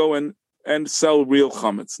person to go and sell real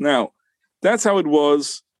chametz. Now that's how it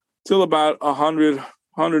was till about 100,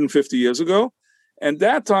 150 years ago, and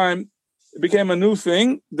that time it became a new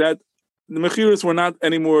thing that the mechiras were not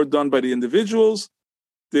anymore done by the individuals.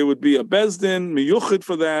 There would be a bezdin, miyuchid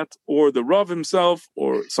for that, or the Rav himself,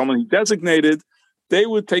 or someone he designated. They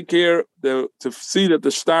would take care to see that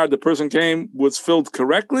the shtar, the person came, was filled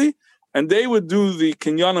correctly, and they would do the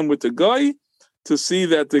kinyanim with the guy to see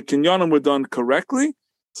that the kinyanim were done correctly.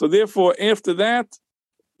 So therefore, after that,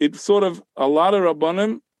 it's sort of a lot of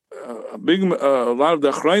Rabbanim, a lot of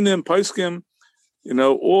the Achrayim, Paiskim,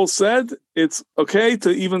 all said it's okay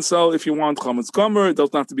to even sell if you want chametz gomer. It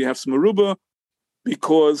doesn't have to be hefsa meruba,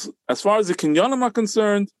 because as far as the kinyanim are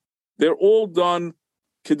concerned, they're all done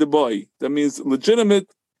kiddubai. That means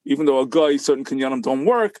legitimate, even though a guy, certain kinyanim don't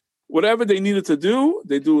work. Whatever they needed to do,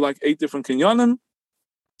 they do like 8 different kinyanim.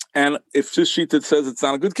 And if this sheet that says it's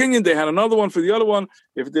not a good kinyan, they had another one for the other one.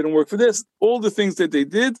 If it didn't work for this, all the things that they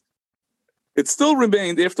did, it still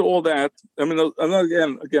remained after all that. I mean,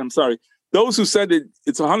 again, I'm sorry. Those who said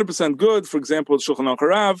it's 100% good, for example, Shulchan Aruch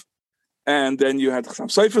Harav, and then you had Chassam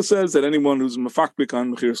Sofer says that anyone who's mafakbik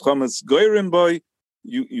on mechiras chametz goyrim boy,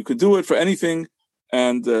 you could do it for anything,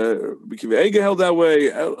 and Bikiva Ega held that way.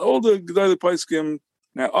 All the Gedolei Poskim.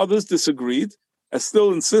 Now others disagreed, and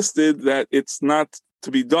still insisted that it's not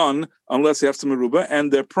to be done unless you have to meruba.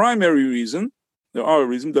 And the primary reason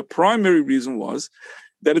was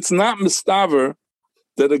that it's not mistaver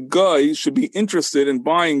that a guy should be interested in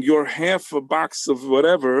buying your half a box of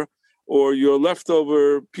whatever, or your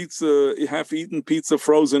leftover pizza, half-eaten pizza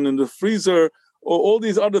frozen in the freezer, or all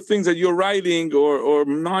these other things that you're writing, or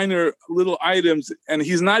minor little items, and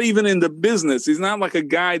he's not even in the business. He's not like a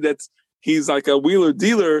guy he's like a wheeler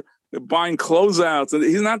dealer buying closeouts. And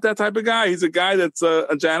he's not that type of guy. He's a guy that's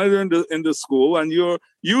a janitor in the school, and you're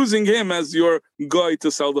using him as your guy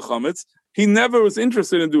to sell the chametz. He never was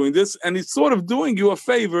interested in doing this, and he's sort of doing you a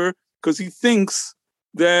favor because he thinks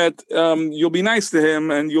that you'll be nice to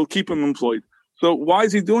him and you'll keep him employed. So why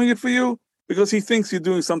is he doing it for you? Because he thinks you're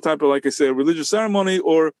doing some type of, like I say, a religious ceremony,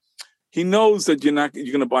 or he knows that you're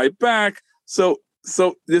going to buy it back. So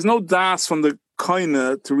there's no das from the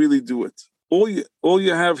koine to really do it. All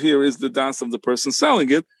you have here is the das of the person selling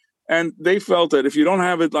it, and they felt that if you don't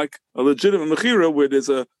have it like a legitimate mechira where there's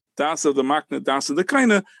a das of the makna, das of the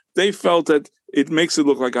koine, they felt that it makes it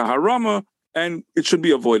look like a harama, and it should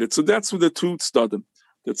be avoided. So that's what the two stadim.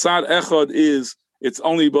 The tzad echad is it's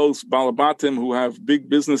only both balabatim who have big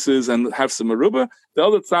businesses and have some meruba. The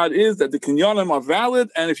other tzad is that the kinyanim are valid,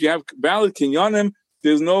 and if you have valid kinyanim,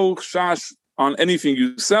 there's no shash on anything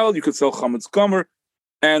you sell. You could sell chametz gomer,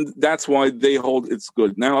 and that's why they hold it's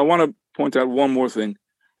good. Now I want to point out one more thing.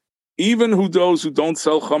 Even those who don't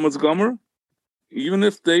sell chametz gomer, even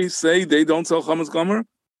if they say they don't sell chametz gomer,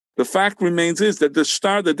 the fact remains is that the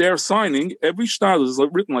shtar that they're signing, every shtar that is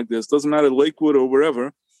written like this, doesn't matter Lakewood or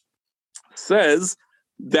wherever, says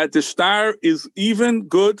that the shtar is even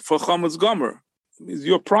good for chametz gomer.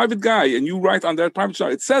 You're a private guy and you write on that private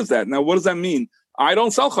shtar. It says that. Now, what does that mean? I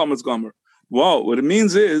don't sell chametz gomer. Well, what it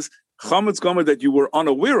means is chametz gomer that you were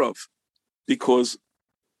unaware of, because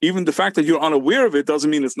even the fact that you're unaware of it doesn't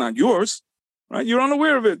mean it's not yours, right? You're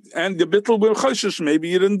unaware of it, and the bittul will choshesh. Maybe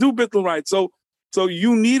you didn't do bittul right, so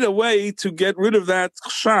you need a way to get rid of that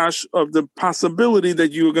chash of the possibility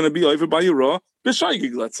that you are going to be over by Yirah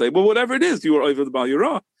b'shaygig, let's say. But whatever it is, you are over by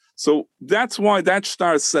Yirah. So that's why that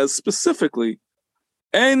shtar says specifically,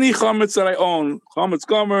 any chametz that I own, chametz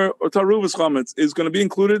gomer or taruvas chametz, is going to be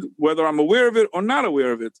included whether I'm aware of it or not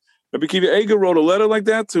aware of it. Rabbi Akiva Eger wrote a letter like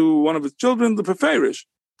that to one of his children, the Peferish,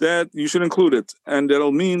 that you should include it. And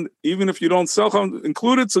that'll mean, even if you don't sell chametz,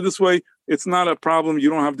 include it, so this way it's not a problem. You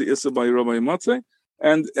don't have the issa by Rabbi Matzeh.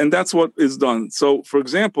 And that's what is done. So, for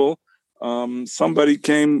example, somebody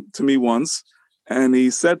came to me once, and he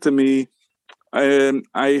said to me,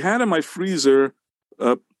 I had in my freezer,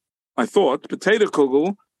 I thought, potato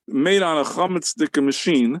kugel made on a chametz sticker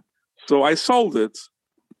machine, so I sold it.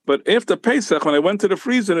 But after Pesach, when I went to the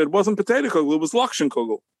freezer, it wasn't potato kugel, it was lakshan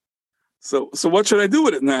kugel. So what should I do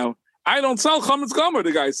with it now? I don't sell chametz gomer,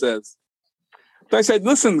 the guy says. So I said,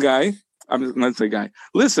 listen, guy, I'm not say guy,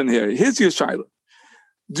 listen here, here's your shayla.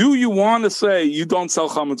 Do you want to say you don't sell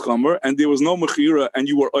chametz gomer and there was no mechira and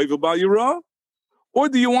you were over by Yirah? Or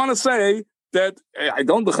do you want to say that I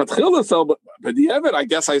don't sell, but I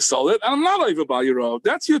guess I sold it and I'm not over by Yirah?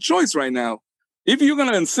 That's your choice right now. If you're going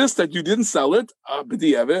to insist that you didn't sell it,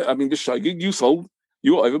 you sold,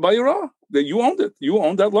 you were over by Yirah, that you owned it. You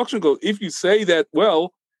owned that luxury gold. If you say that,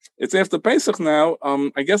 well, it's after Pesach now,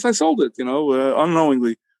 I guess I sold it,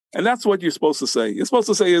 unknowingly. And that's what you're supposed to say. You're supposed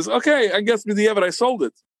to say is, okay, I guess I sold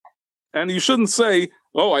it. And you shouldn't say,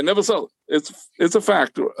 oh, I never sold it. It's a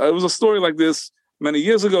fact. It was a story like this many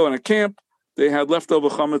years ago in a camp. They had leftover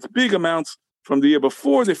chametz, big amounts from the year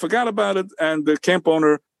before. They forgot about it. And the camp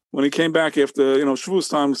owner, when he came back after, Shavuos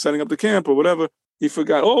time, setting up the camp or whatever, he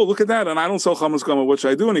forgot, oh, look at that. And I don't sell chametz gomer. What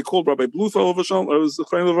should I do? And he called Rabbi Bluth over Shalom. It was the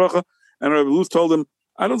Chaim Levracha. And Rabbi Bluth told him,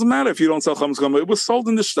 it doesn't matter if you don't sell chametz gomer. It was sold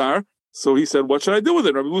in the shtar. So he said, what should I do with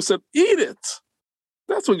it? Rabbi Bluth said, eat it.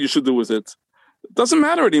 That's what you should do with it. It doesn't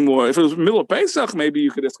matter anymore. If it was middle of Pesach, maybe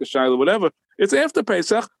you could ask a shayla, whatever. It's after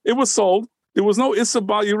Pesach. It was sold. There was no Issa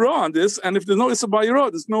Bal Yirah on this. And if there's no Issa Bal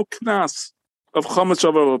Yirah, there's no knas of Chametz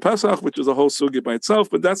Shavuot Pesach, which is a whole sugi by itself.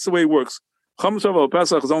 But that's the way it works. Chametz Shavuot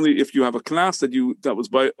Pesach is only if you have a knas that was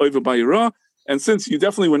over by Yirah. And since you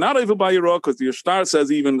definitely were not over by Yirah, because the shtar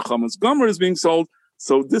says even chametz gomer is being sold,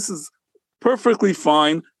 so this is perfectly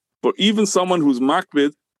fine for even someone who's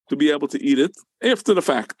makbid to be able to eat it after the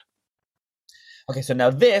fact. Okay, so now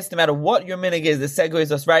this, no matter what your minig is, this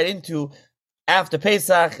segues us right into after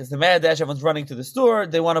Pesach. It's the Madash, everyone's running to the store.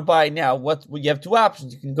 They want to buy now. You have two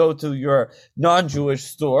options. You can go to your non-Jewish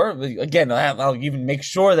store. Again, I'll even make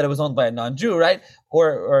sure that it was owned by a non-Jew, right?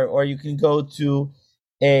 Or you can go to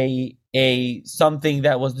a something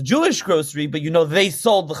that was the Jewish grocery, but they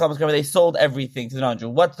sold the chametz gomer, they sold everything to the non-Jew.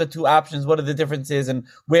 What's the two options? What are the differences, and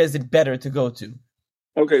where is it better to go to?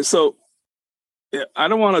 Okay, so I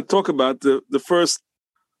don't want to talk about the first,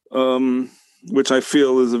 which I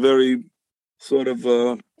feel is a very sort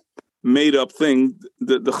of made up thing.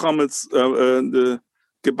 The chametz, the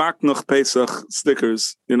gebak noch Pesach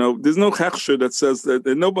stickers. There's no hechsher that says that.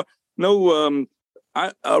 No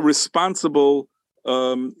responsible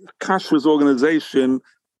kashrus organization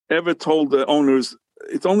ever told the owners.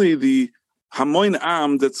 It's only the Hamoin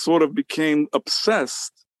Am that sort of became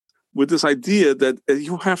obsessed with this idea that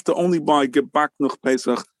you have to only buy gebak noch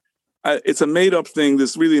Pesach. It's a made-up thing.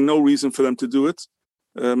 There's really no reason for them to do it.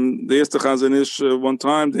 They asked the Chazon Ish one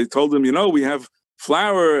time. They told him, we have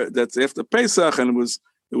flour that's after Pesach, and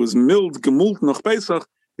it was milled gemult noch Pesach.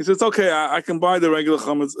 He says, okay, I can buy the regular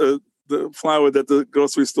chametz, the flour that the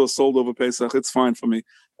grocery store sold over Pesach. It's fine for me.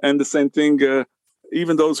 And the same thing,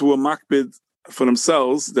 even those who were makbid for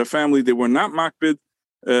themselves, their family, they were not makbid.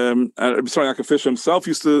 I'm sorry, Yaakov Fisher himself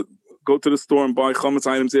used to go to the store and buy chametz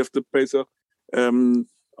items after Pesach.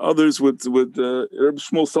 Others with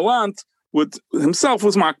Shmuel Salant, himself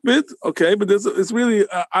was makbid, okay, but it's really,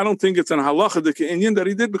 I don't think it's an halacha Indian that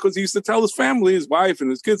he did, because he used to tell his family, his wife and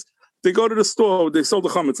his kids, they go to the store, they sold the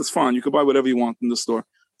chametz, it's fine, you can buy whatever you want in the store.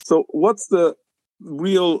 So what's the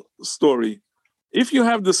real story? If you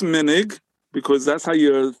have this minig because that's how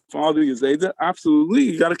your father, your Zayda, absolutely,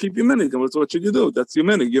 you got to keep your minig. And what should you do? That's your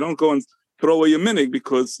minig. You don't go and throw away your minig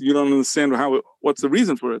because you don't understand what's the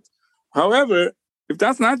reason for it. However, if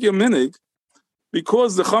that's not your minig,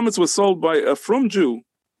 because the chametz was sold by a frum Jew,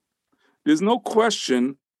 there's no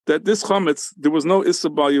question that this chametz, there was no issa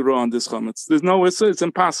b'yira on this chametz. There's no issa, it's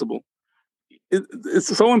impossible.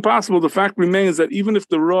 It's so impossible. The fact remains that even if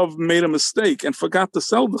the Rav made a mistake and forgot to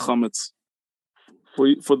sell the chametz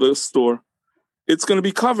for the store, it's going to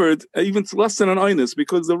be covered even less than an einus,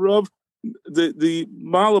 because the Rav, the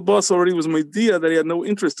Malabas already was media that he had no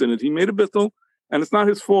interest in it. He made a bittul, and it's not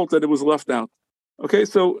his fault that it was left out. Okay,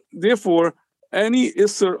 so therefore, any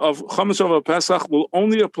isser of chametz of Pesach will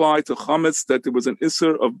only apply to chametz that there was an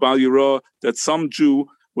isser of Bal Yira, that some Jew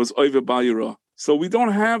was over Bal Yira. So we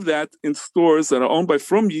don't have that in stores that are owned by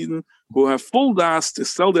Frum Yidden who have full das to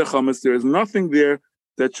sell their chametz. There is nothing there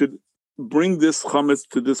that should bring this chametz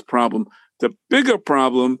to this problem. The bigger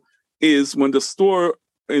problem is when the store,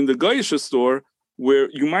 in the Goyish store, where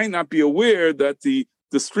you might not be aware that the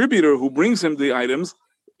distributor who brings him the items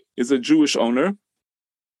is a Jewish owner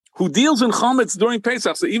who deals in chametz during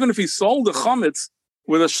Pesach. So even if he sold the chametz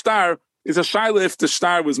with a shtar, it's a shaila if the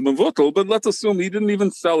shtar was mevutel, but let's assume he didn't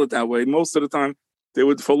even sell it that way. Most of the time,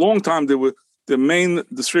 for a long time, the main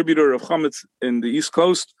distributor of chametz in the East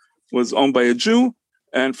Coast was owned by a Jew,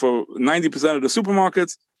 and for 90% of the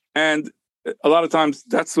supermarkets, and a lot of times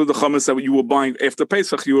that's the chametz that you were buying after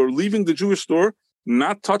Pesach. You were leaving the Jewish store,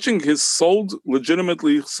 not touching his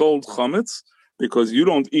legitimately sold chametz, because you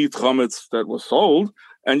don't eat chametz that was sold,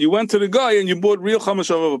 and you went to the guy and you bought real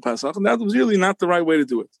chametz of Pesach, and that was really not the right way to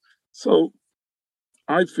do it. So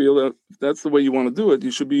I feel that if that's the way you want to do it,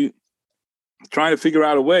 you should be trying to figure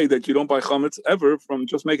out a way that you don't buy chametz ever from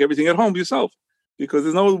just make everything at home yourself, because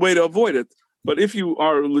there's no way to avoid it. But if you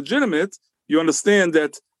are legitimate, you understand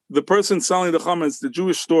that the person selling the chametz, the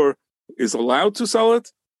Jewish store, is allowed to sell it,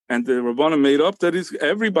 and the Rabbanan made up that is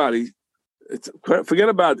everybody. Forget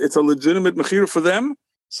about it. It's a legitimate mechira for them.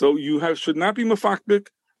 So you should not be mefakbik.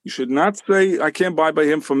 You should not say, I can't buy by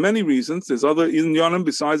him for many reasons. There's other inyanim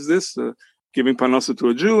besides this, giving parnasa to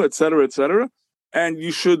a Jew, etc., etc. And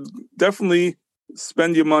you should definitely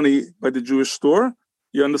spend your money by the Jewish store.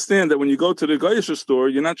 You understand that when you go to the Goyish store,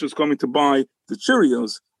 you're not just coming to buy the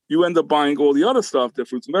Cheerios. You end up buying all the other stuff, the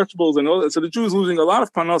fruits and vegetables and all that. So the Jew is losing a lot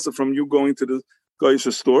of parnasa from you going to the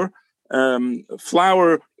Goyish store.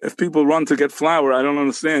 Flour, if people run to get flour, I don't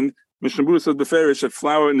understand. Mishnah Berurah said beferish that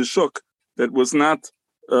flour in the shuk that was not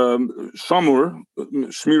shamur,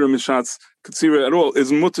 shmira mishatz katsira at all,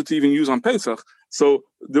 is mutter to even use on Pesach. So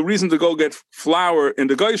the reason to go get flour in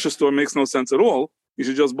the Goyish store makes no sense at all. You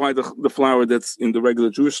should just buy the flour that's in the regular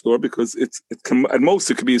Jewish store, because it can, at most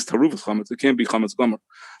it could be taruvas chametz. It can't be chametz gomer.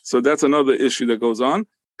 So that's another issue that goes on.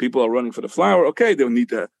 People are running for the flour. Okay, they'll need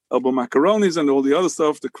the elbow macaronis and all the other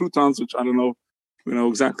stuff, the croutons, which I don't know,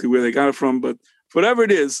 exactly where they got it from, but whatever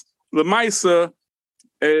it is, Lemaisa,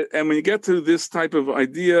 and when you get to this type of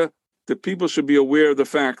idea, the people should be aware of the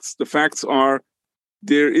facts. The facts are,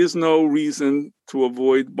 there is no reason to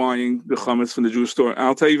avoid buying the chametz from the Jewish store.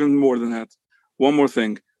 I'll tell you even more than that. One more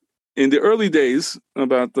thing. In the early days,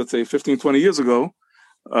 about, let's say, 15, 20 years ago,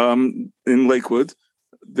 in Lakewood,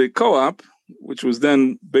 the co-op, which was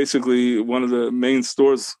then basically one of the main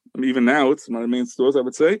stores, even now it's one of the main stores, I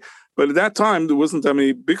would say, but at that time, there wasn't that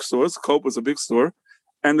many big stores. Coop was a big store.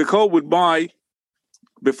 And the co-op would buy,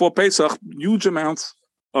 before Pesach, huge amounts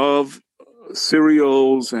of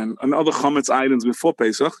cereals and other chametz items before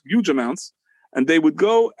Pesach, huge amounts. And they would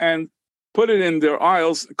go and put it in their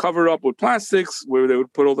aisles, cover it up with plastics, where they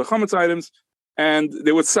would put all the chametz items, and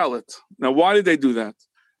they would sell it. Now, why did they do that?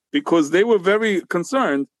 Because they were very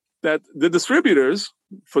concerned that the distributors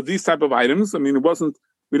for these type of items, I mean,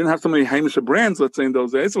 we didn't have so many Hamisha brands, let's say, in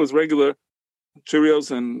those days. It was regular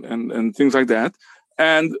Cheerios and things like that.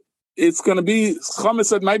 And it's going to be chametz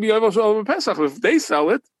that might be over Pesach. If they sell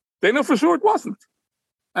it, they know for sure it wasn't.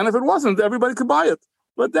 And if it wasn't, everybody could buy it.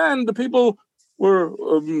 But then the people were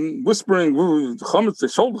whispering, chametz, they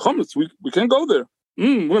sold chametz, we can't go there.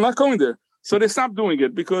 We're not going there. So they stopped doing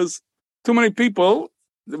it because too many people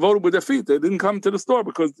voted with their feet. They didn't come to the store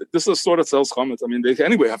because this is a store that sells chametz. I mean, they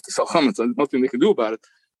anyway have to sell chametz. There's nothing they can do about it.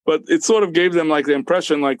 But it sort of gave them like the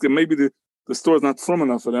impression like that maybe the store is not firm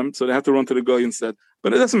enough for them, so they have to run to the guy instead.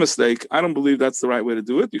 But that's a mistake. I don't believe that's the right way to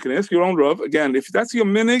do it. You can ask your own Rav. Again, if that's your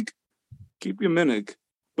minig, keep your minig.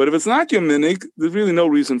 But if it's not your minig, there's really no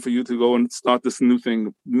reason for you to go and start this new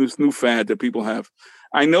thing, this new fad that people have.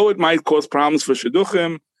 I know it might cause problems for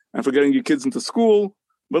shidduchim and for getting your kids into school,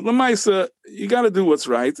 but l'maisa, you got to do what's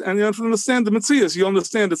right. And you have to understand the metzias. You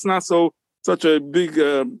understand it's not so such a big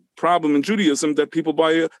problem in Judaism that people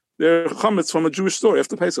buy their chametz from a Jewish store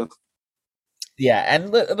after Pesach. Yeah, and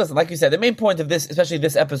listen, like you said, the main point of this, especially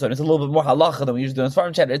this episode, is a little bit more halacha than we usually do in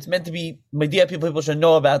Sfarim Chatter. It's meant to be idea people should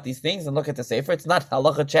know about these things and look at the Sefer. It's not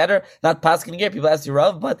halacha chatter, not paskin here. People ask you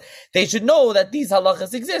Rav, but they should know that these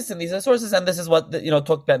halachas exist and these are sources, and this is what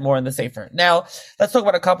talked about more in the Sefer. Now, let's talk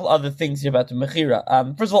about a couple other things here about the mechira.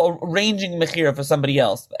 First of all, arranging mechira for somebody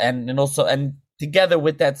else, and together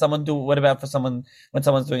with that, what about for someone when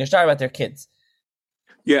someone's doing a shtar about their kids?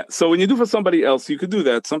 Yeah, so when you do for somebody else, you could do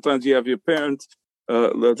that. Sometimes you have your parents,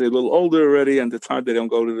 let's say a little older already, and it's hard they don't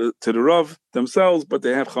go to the Rav themselves, but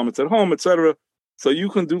they have chametz at home, etc. So you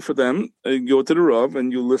can do for them, go to the Rav,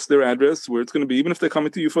 and you list their address, where it's going to be, even if they're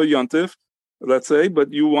coming to you for Yontif, let's say, but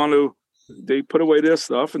they put away their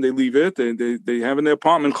stuff, and they leave it, they have in their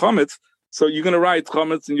apartment chametz, so you're going to write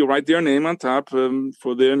chametz, and you write their name on top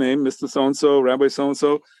for their name, Mr. So-and-so, Rabbi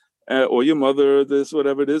so-and-so, or your mother, this,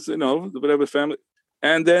 whatever it is, whatever family.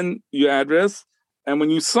 And then your address, and when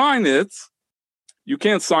you sign it, you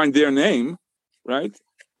can't sign their name, right?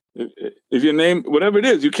 If your name, whatever it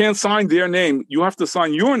is, you can't sign their name. You have to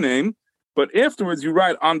sign your name, but afterwards you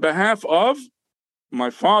write on behalf of my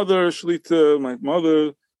father, Shlita, my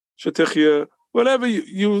mother, Shetichya, whatever,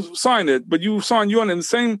 you sign it, but you sign your name, the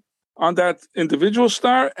same on that individual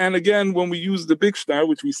star. And again, when we use the big star,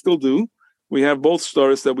 which we still do, we have both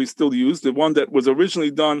stars that we still use. The one that was originally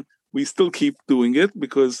done, we still keep doing it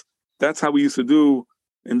because that's how we used to do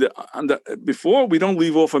before. We don't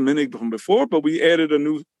leave off a minig from before, but we added a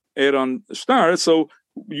new add-on star. So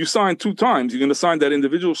you sign 2 times. You're going to sign that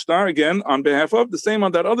individual star again on behalf of. The same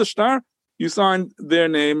on that other star. You sign their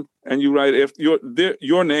name and you write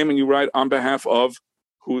your name and you write on behalf of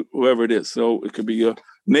whoever it is. So it could be a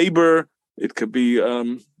neighbor. It could be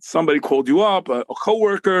somebody called you up, a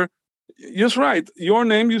coworker. Just write your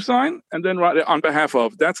name, you sign, and then write it on behalf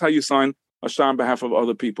of. That's how you sign a shtar on behalf of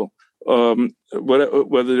other people,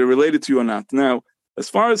 whether they're related to you or not. Now, as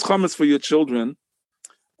far as chametz for your children,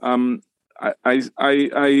 you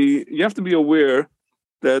have to be aware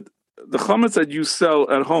that the chametz that you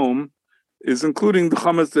sell at home is including the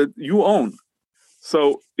chametz that you own.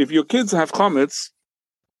 So if your kids have chametz,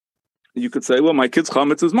 you could say, well, my kid's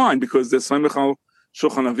chametz is mine because there's Samech al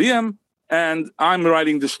Shulchan Aviyim, and I'm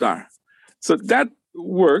writing the shtar. So that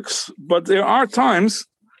works, but there are times,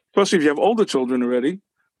 especially if you have older children already,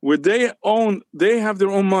 where they have their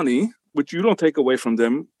own money, which you don't take away from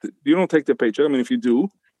them. You don't take their paycheck. I mean, if you do,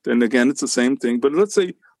 then again, it's the same thing. But let's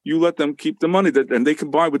say you let them keep the money, and they can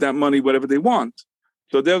buy with that money whatever they want.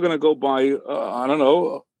 So they're going to go buy, I don't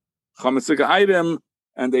know, a chametzik item,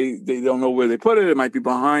 and they don't know where they put it. It might be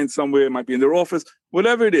behind somewhere. It might be in their office.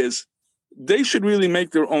 Whatever it is, they should really make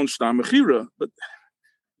their own shtar mechira. But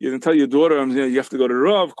you can tell your daughter, you have to go to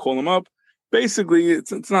Rav, call them up. Basically,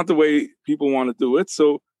 it's not the way people want to do it.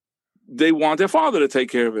 So they want their father to take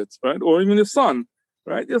care of it, right? Or even his son,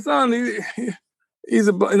 right? Your son, he's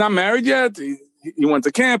not married yet. He went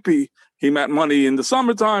to camp. He met money in the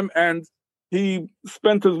summertime, and he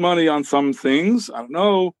spent his money on some things. I don't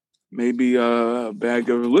know, maybe a bag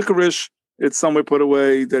of licorice. It's somewhere put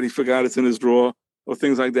away that he forgot it's in his drawer, or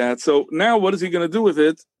things like that. So now what is he going to do with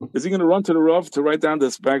it? Is he going to run to the Rav to write down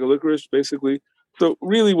this bag of licorice, basically? So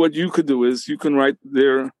really what you could do is you can write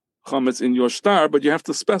their chametz in your shtar, but you have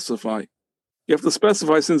to specify. You have to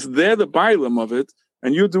specify since they're the bailam of it,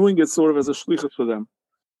 and you're doing it sort of as a shlichus for them.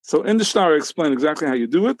 So in the shtar, I explain exactly how you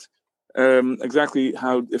do it, exactly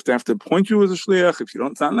how, if they have to appoint you as a shliach, if you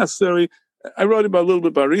don't, it's not necessary. I wrote about a little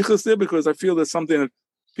bit barichas there because I feel that's something that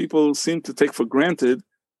people seem to take for granted,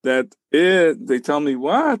 that they tell me,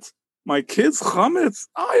 what? My kid's chametz,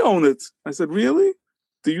 I own it. I said, really?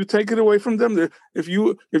 Do you take it away from them? If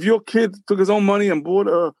your kid took his own money and bought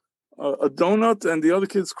a donut and the other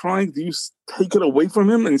kid's crying, do you take it away from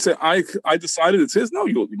him and say, I decided it's his? No,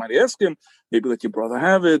 you might ask him, maybe let your brother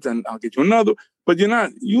have it and I'll get you another. But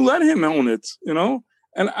you let him own it,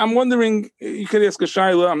 And I'm wondering, you could ask a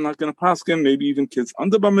shayla, I'm not going to pass him, maybe even kids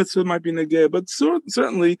under bar mitzvah might be negeh, but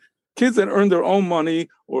certainly kids that earn their own money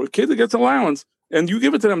or a kid that gets allowance, and you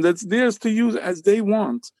give it to them, that's theirs to use as they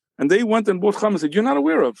want. And they went and bought chametz that you're not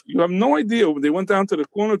aware of. You have no idea. They went down to the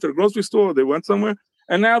corner, to the grocery store, they went somewhere,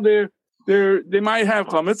 and now they might have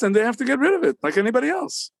chametz and they have to get rid of it like anybody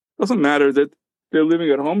else. Doesn't matter that they're living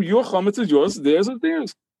at home. Your chametz is yours, theirs is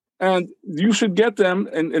theirs. And you should get them,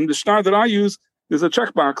 and in the shtar that I use, there's a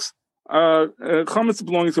checkbox, chametz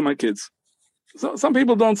belonging to my kids. So some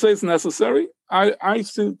people don't say it's necessary.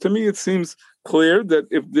 To me, it seems clear that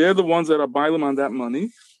if they're the ones that are bailing on that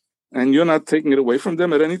money, and you're not taking it away from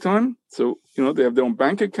them at any time, so they have their own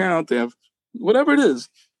bank account, they have whatever it is.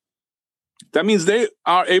 that means they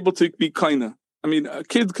are able to be kinda. I mean,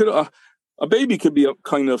 a baby could be a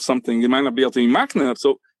kind of something. It might not be able to be makna.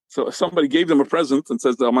 So if somebody gave them a present and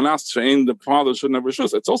says the manas shein, the father should never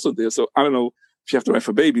shoot, it's also there. So I don't know if you have to write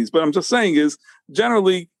for babies, but I'm just saying is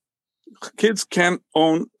generally kids can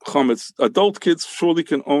own chametz. Adult kids surely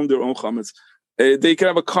can own their own chametz. They can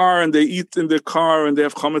have a car and they eat in their car and they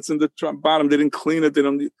have chametz in the bottom. They didn't clean it. They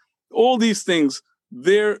don't. All these things,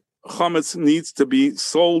 their chametz needs to be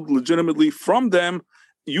sold legitimately from them.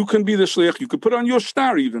 You can be the shliach. You could put on your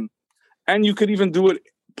star even, and you could even do it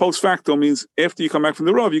post facto. Means after you come back from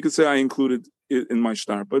the rov, you could say I included it in my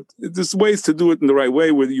star. But there's ways to do it in the right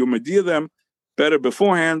way, where you media them better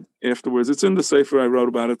beforehand. Afterwards, it's in the sefer. I wrote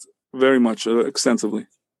about it very much extensively.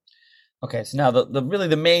 Okay, so now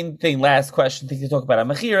the main thing, last question, thing to talk about on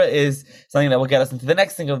Mechira is something that will get us into the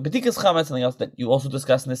next thing of B'dikas Chametz. Something else that you also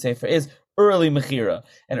discuss in the Sefer is early Mechira.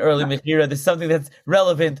 And early Mechira, there's something that's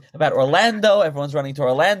relevant about Orlando. Everyone's running to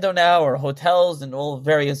Orlando now, or hotels and all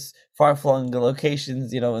various far-flung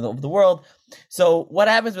locations, in the world. So what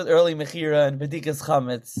happens with early Mechira and B'dikas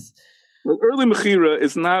Chametz? Well, early Mechira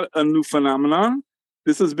is not a new phenomenon.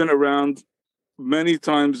 This has been around many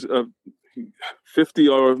times, 50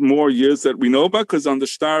 or more years that we know about, because on the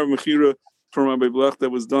Shtar of Mechira from Rabbi Blech that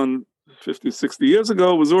was done 50, 60 years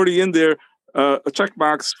ago was already in there a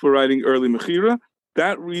checkbox for writing early Mechira.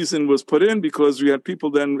 That reason was put in because we had people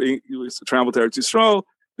then used to travel to Eretz Yisrael.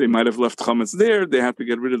 They might have left chametz there. They had to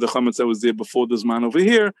get rid of the chametz that was there before the Zman over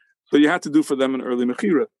here. So you had to do for them an early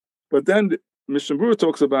Mechira. But then Mishnah Berurah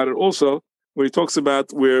talks about it also, where he talks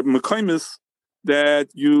about where Mekaymis that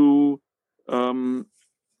you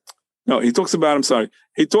he talks about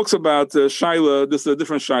Shaila. This is a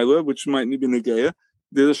different Shaila, which might be Negeya.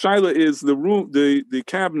 The Shaila is the room, the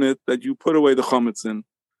cabinet that you put away the chametz in.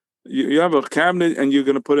 You have a cabinet and you're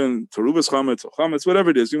going to put in terubas chametz or chametz, whatever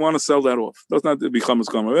it is. You want to sell that off. It doesn't have to be chametz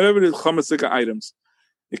chametz. Whatever it is, chametz items.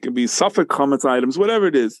 It can be suffix chametz items, whatever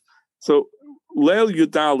it is. So Leil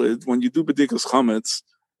Yudalid, when you do b'dikas chametz,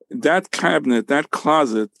 that cabinet, that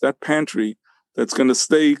closet, that pantry that's going to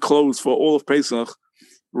stay closed for all of Pesach.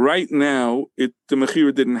 Right now, the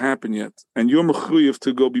Mechira didn't happen yet. And you're mechuyev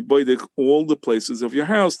to go be boidik all the places of your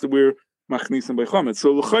house to where machnisim by chametz.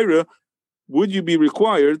 So l'chayra, would you be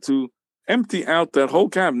required to empty out that whole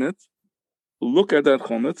cabinet, look at that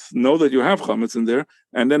chametz, know that you have chametz in there,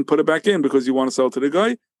 and then put it back in because you want to sell to the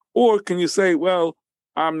guy? Or can you say, well,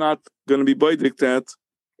 I'm not going to be boidik that,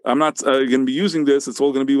 I'm not going to be using this, it's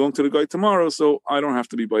all going to be belong to the guy tomorrow, so I don't have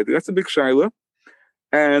to be boidik. That's a big shaila.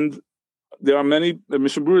 And there are many. The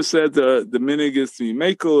Mishnah Berurah said the minig is to be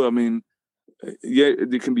mekel. I mean,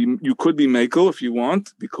 you could be mekel if you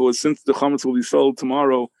want, because since the chametz will be sold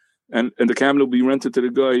tomorrow, and the cabinet will be rented to the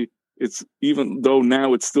guy, it's even though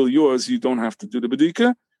now it's still yours, you don't have to do the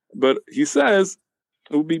bedika. But he says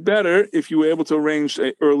it would be better if you were able to arrange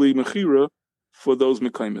an early mechira for those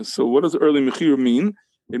mekaymes. So what does early mechira mean?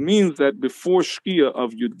 It means that before Shkia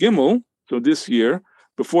of Yud Gimel, so this year,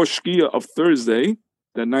 before Shkia of Thursday,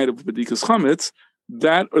 that night of B'dikas Chametz,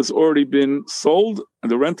 that has already been sold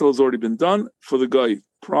and the rental has already been done for the guy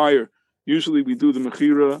prior. Usually we do the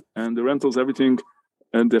Mechira and the rentals, everything,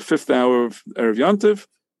 and the 5th hour of Erev Yantiv.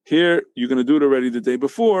 Here, you're going to do it already the day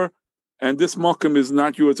before, and this Mokum is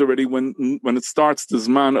not yours already when it starts the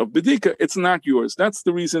Zman of B'dika, it's not yours. That's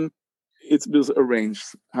the reason it's arranged.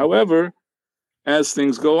 However, as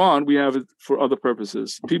things go on, we have it for other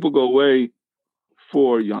purposes. People go away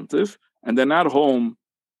for Yantiv, and they're not home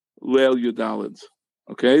Leil Yudalid.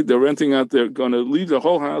 Okay, they're renting out, they're going to leave the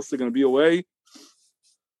whole house, they're going to be away.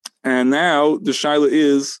 And now the shaila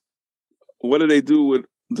is, what do they do with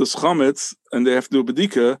the chametz? And they have to do a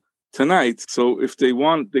bedika tonight. So if they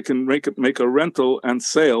want, they can make a rental and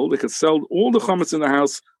sale. They could sell all the chametz in the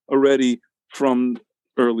house already from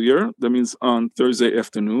earlier. That means on Thursday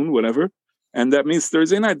afternoon, whatever. And that means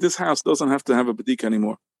Thursday night, this house doesn't have to have a bedika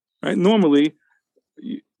anymore. Right? Normally,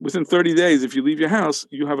 within 30 days, if you leave your house,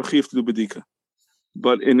 you have a chiyuv to do bedika.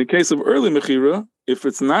 But in the case of early mechira, if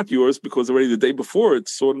it's not yours, because already the day before it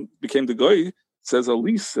sort of became the guy, it says a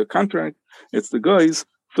lease, a contract, it's the guy's,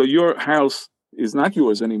 so your house is not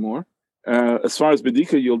yours anymore. As far as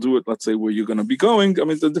bedika, you'll do it, let's say, where you're going to be going. I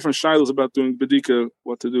mean, there are different shilos about doing bedika,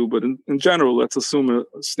 what to do, but in general, let's assume a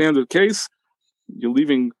standard case. You're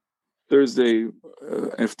leaving Thursday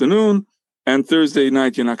afternoon, and Thursday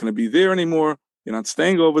night, you're not going to be there anymore. You're not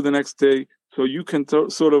staying over the next day. So you can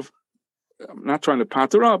sort of, I'm not trying to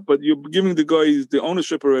patter up, but you're giving the guy the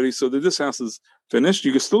ownership already so that this house is finished.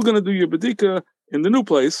 You're still going to do your bedika in the new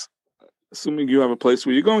place, assuming you have a place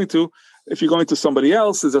where you're going to. If you're going to somebody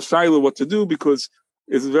else, there's a shaila what to do, because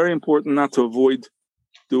it's very important not to avoid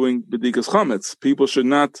doing bedikas chametz. People should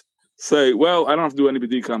not say, well, I don't have to do any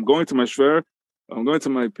bedika. I'm going to my shver, I'm going to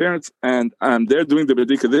my parents, and they're doing the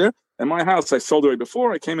bedika there. And my house, I sold it right before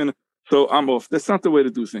I came in, so I'm off. That's not the way to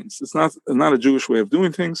do things. It's not a Jewish way of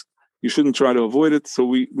doing things. You shouldn't try to avoid it. So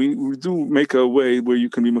we do make a way where you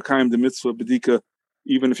can be makayim the mitzvah bedika,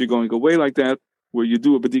 even if you're going away like that, where you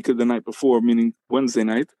do a bedika the night before, meaning Wednesday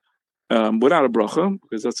night, without a bracha,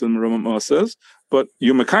 because that's what the Ramah says. But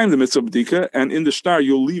you're makayim the mitzvah bedika, and in the shtar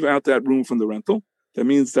you'll leave out that room from the rental. That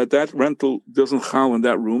means that rental doesn't chal in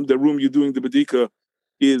that room. The room you're doing the bedika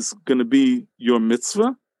is going to be your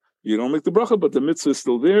mitzvah. You don't make the bracha, but the mitzvah is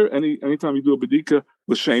still there. Anytime you do a bedika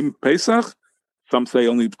l'shem Pesach, some say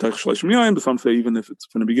only Tech Shloshim Yom, but some say even if it's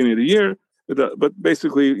from the beginning of the year. But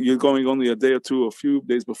basically, you're going only a day or two, a few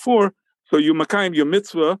days before. So you makayim your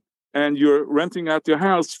mitzvah, and you're renting out your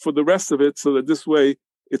house for the rest of it, so that this way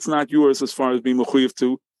it's not yours as far as being mechuyev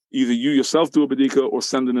to either you yourself do a bedika or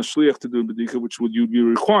send in a shliach to do a bedika, which would you be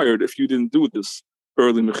required if you didn't do this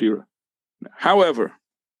early mechira. However,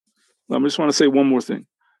 I just want to say one more thing.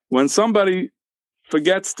 When somebody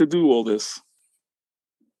forgets to do all this,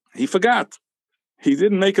 he forgot. He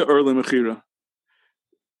didn't make an early mechira.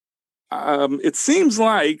 It seems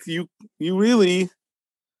like you really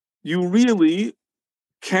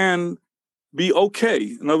can be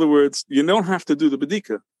okay. In other words, you don't have to do the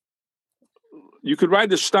bedika. You could write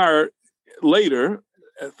the shtar later,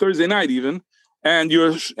 Thursday night even, and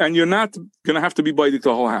you're not going to have to be baidik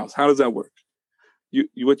the whole house. How does that work?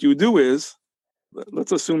 What you do is,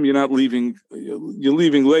 let's assume you're not leaving. You're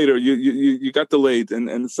leaving later. You got delayed, and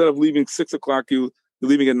instead of leaving 6 o'clock, you're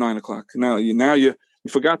leaving at 9 o'clock. Now you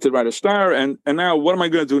forgot to write a shtar, and now what am I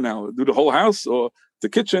going to do now? Do the whole house or the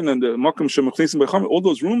kitchen and the makom shemachnisim b'cham? All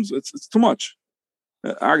those rooms, it's too much.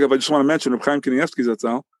 Agav, I just want to mention Reb Chaim Kanievsky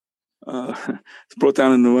Zatzal. It's brought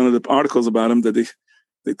down in one of the articles about him that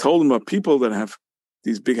they told him about people that have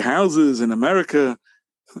these big houses in America,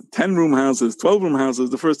 10-room houses, 12-room houses.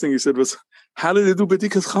 The first thing he said was, how did they do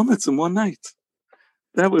bedikas chametz in one night?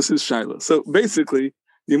 That was his shaila. So basically,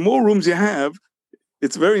 the more rooms you have,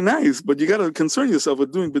 it's very nice, but you got to concern yourself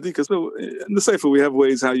with doing bedika. So in the Sefer, we have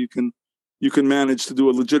ways how you can manage to do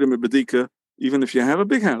a legitimate bedika, even if you have a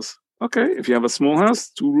big house. Okay, if you have a small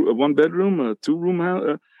house, 1 bedroom, a 2-room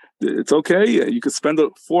house, it's okay. You could spend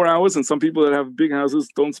 4 hours, and some people that have big houses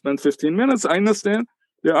don't spend 15 minutes. I understand.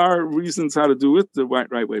 There are reasons how to do it the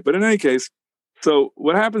right way. But in any case, so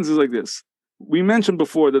what happens is like this. We mentioned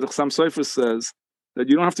before that the Chassam Sofer says that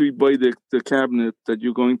you don't have to be by the cabinet that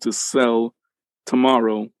you're going to sell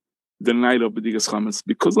tomorrow, the night of B'dikas Chametz,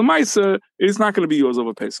 because the Maisa is not going to be yours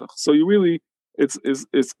over Pesach. So you really, it's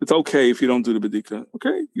okay if you don't do the B'dika.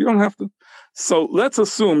 Okay, you don't have to. So let's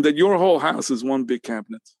assume that your whole house is one big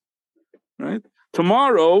cabinet. Right?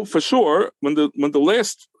 Tomorrow, for sure, when the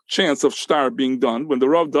last chance of shtar being done, when the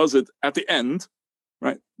Rav does it at the end,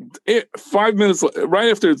 right? 5 minutes right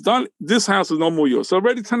after it's done, this house is no more yours. So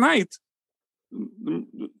already tonight,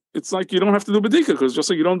 it's like you don't have to do bedika, because just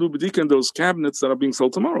like you don't do bedika in those cabinets that are being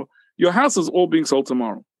sold tomorrow, your house is all being sold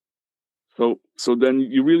tomorrow. So then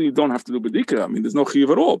you really don't have to do bedika. I mean, there's no chiyuv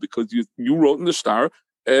at all, because you wrote in the shtar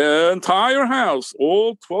entire house,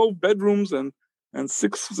 all 12 bedrooms and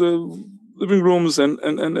 6 living rooms and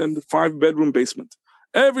 5-bedroom basement.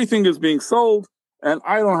 Everything is being sold, and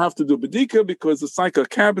I don't have to do bedika because it's like a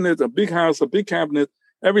cabinet, a big house, a big cabinet.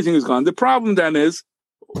 Everything is gone. The problem then is,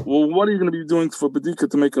 well, what are you going to be doing for bedika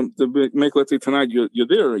to make? Let's say tonight you're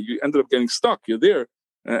there. You ended up getting stuck. You're there,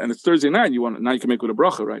 and it's Thursday night. Now you can make with a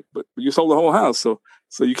bracha, right? But you sold the whole house, so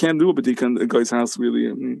you can't do a bedika in a guy's house. Really,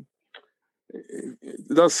 I mean,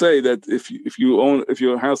 it does say that if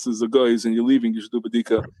your house is a guy's and you're leaving, you should do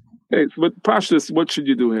bedika. Okay, but Pashtus, what should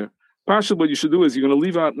you do here? Pashtus, what you should do is you're going to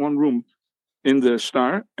leave out one room in the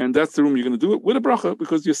shtar, and that's the room you're going to do it with a bracha,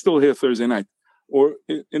 because you're still here Thursday night. Or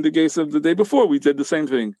in the case of the day before, we did the same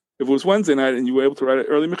thing. If it was Wednesday night and you were able to write it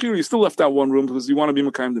early mechira, you still left out one room because you want to be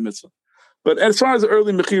mekayim the mitzvah. But as far as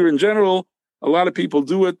early mechira in general, a lot of people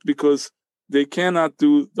do it because they cannot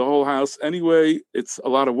do the whole house anyway. It's a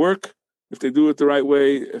lot of work. If they do it the right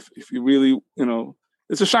way, if you really,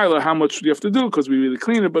 it's a shaila how much you have to do because we really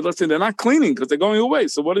clean it. But let's say they're not cleaning because they're going away.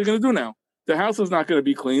 So what are you going to do now? The house is not going to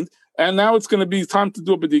be cleaned, and now it's going to be time to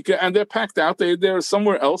do a bedika, and they're packed out. They're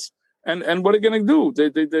somewhere else. And what are they going to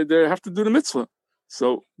do? They have to do the mitzvah.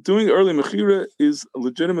 So doing early mechira is a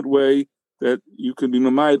legitimate way that you can be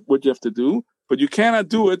mamayit what you have to do, but you cannot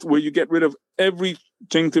do it where you get rid of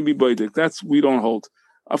everything to be baidik. That's we don't hold.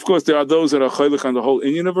 Of course, there are those that are chaylik on the whole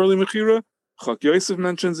inyan of early mechira. Chak Yosef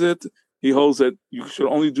mentions it. He holds that you should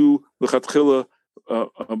only do lechatchila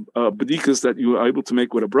bedikas that you are able to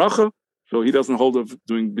make with a bracha. So he doesn't hold of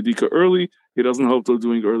doing bedika early. He doesn't hold of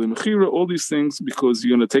doing early mechira. All these things because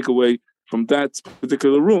you're going to take away from that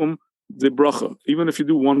particular room the bracha. Even if you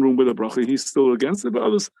do one room with a bracha, he's still against it. But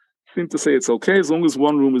others seem to say it's okay as long as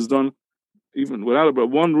one room is done, even without it. But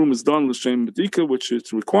one room is done l'shem bedika, which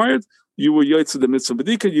is required. You were yotze the mitzvah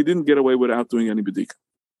bedika. You didn't get away without doing any bedika.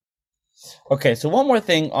 Okay, so one more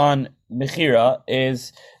thing on Mechira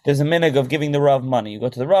is there's a minhag of giving the Rav money. You go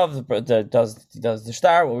to the Rav, does the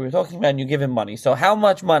star, what we were talking about, and you give him money. So how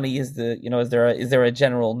much money is is there a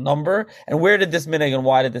general number? And where did this minhag and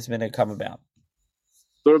why did this minhag come about?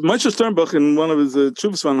 So Moshe Sternbuch, in one of his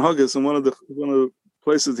Tshuvas van Haggis, in one of the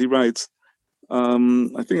places he writes,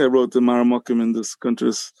 I think I wrote the Maramakim in this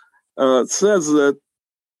country, says that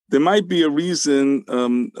there might be a reason,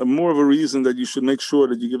 more of a reason that you should make sure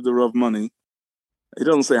that you give the Rav money. He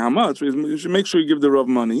doesn't say how much. You should make sure you give the Rav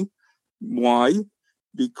money. Why?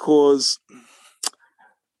 Because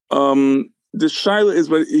the shaila is,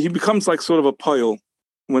 but he becomes like sort of a pile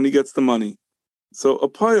when he gets the money. So a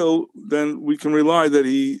pile, then we can rely that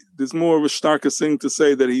there's more of a starkest thing to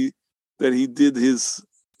say that he did his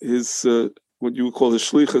what you would call his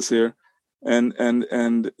shlichus here, and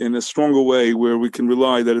in a stronger way where we can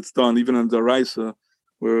rely that it's done even in daraisa,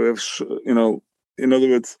 where in other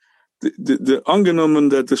words, the angenommen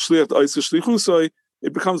that the shliach eisa shlichusai,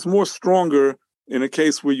 it becomes more stronger in a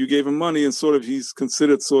case where you gave him money and sort of he's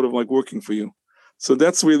considered sort of like working for you. So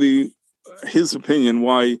that's really his opinion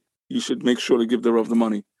why you should make sure to give the Rav the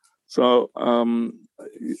money. So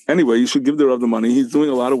anyway, you should give the Rav the money. He's doing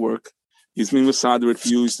a lot of work. He's being masader for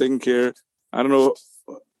you. He's taking care. I don't know,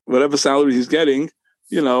 whatever salary he's getting,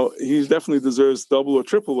 he definitely deserves double or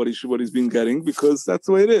triple what he's been getting because that's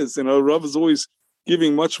the way it is. Rav is always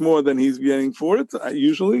giving much more than he's getting for it.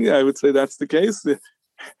 Usually, I would say that's the case.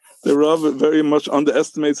 The Rav very much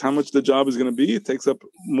underestimates how much the job is going to be. It takes up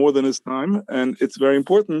more than his time, and it's very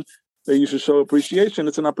important that you should show appreciation.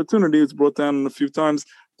 It's an opportunity. It's brought down a few times,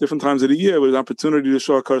 different times of the year, with an opportunity to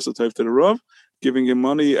show a karsa type to the Rav, giving him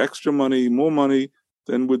money, extra money, more money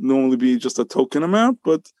than would normally be just a token amount.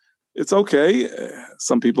 But it's okay.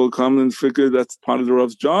 Some people come and figure that's part of the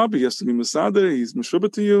Rav's job. He has to be masader. He's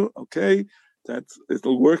meshubah to you. Okay,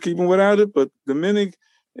 it'll work even without it. But the minhag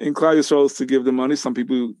in Klal Yisrael is to give the money. Some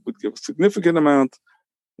people would give a significant amount.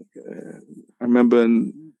 I remember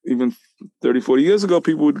even 30, 40 years ago,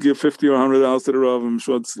 people would give $50 or $100 to the Rav. I'm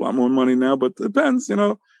sure it's a lot more money now, but it depends.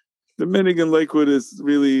 The minhag in Lakewood is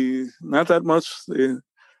really not that much. They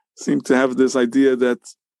seem to have this idea that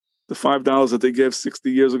the $5 that they gave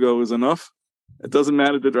 60 years ago is enough. It doesn't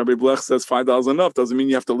matter that Rabbi Blech says $5 enough. Doesn't mean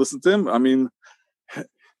you have to listen to him. I mean,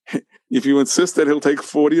 if you insist that he'll take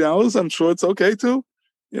 $40, I'm sure it's okay too.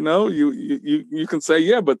 You can say,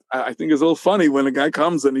 yeah, but I think it's a little funny when a guy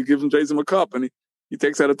comes and he pays him a cup and he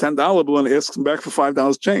takes out a $10 bill and asks him back for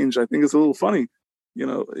 $5 change. I think it's a little funny. You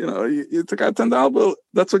took out $10 bill.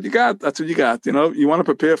 That's what you got. That's what you got. You want to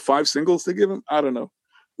prepare 5 singles to give him? I don't know.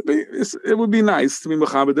 It would be nice to be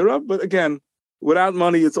mechaber the Rav, but again, without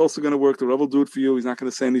money, it's also going to work. The Rav will do it for you. He's not going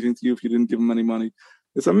to say anything to you if you didn't give him any money.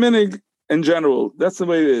 It's a minhag in general. That's the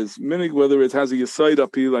way it is. Minhag, whether it has a yesod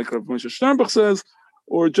api like Rav Moshe Sternbuch says,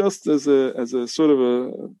 or just as a sort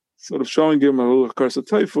of showing him a little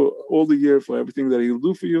karsa for all the year for everything that he'll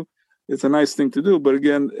do for you. It's a nice thing to do, but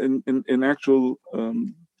again, in actual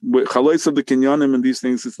chalais of the kinyanim and these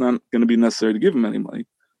things, it's not going to be necessary to give him any money.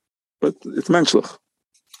 But it's menschlich.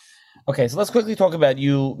 Okay, so let's quickly talk about,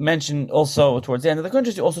 you mentioned also towards the end of the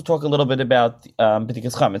country, you also talk a little bit about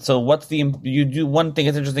B'dikas Chametz. So you do one thing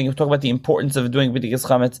that's interesting, you talk about the importance of doing B'dikas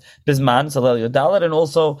Chametz Bizman, so Leil Yodalet, and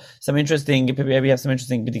also maybe have some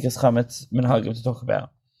interesting B'dikas Chametz Minhagim to talk about.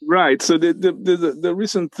 Right, so the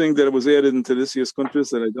recent thing that was added into this year's country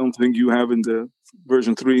that I don't think you have in the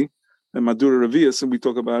version 3, and Madura Revius, and we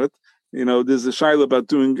talk about it, there's a shaila about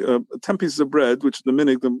doing 10 pieces of bread, which the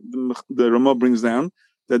minhag, the Ramah brings down,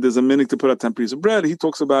 that there's a minhag to put out 10 pieces of bread. He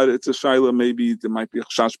talks about it. It's a shaila. Maybe there might be a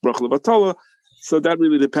chash brach levatala. So that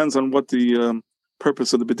really depends on what the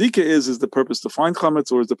purpose of the bedika is. Is the purpose to find chametz,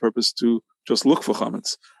 or is the purpose to just look for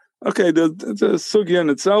chametz? Okay, the sugya in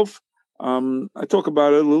itself, I talk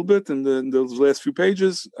about it a little bit in those last few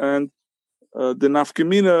pages, and the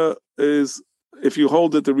nafkamina is, if you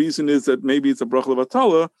hold that the reason is that maybe it's a brach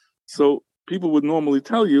levatala, so people would normally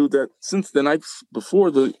tell you that since the night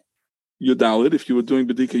before the Yudalit, if you were doing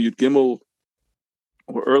B'dika Yud Gimel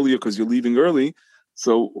or earlier because you're leaving early,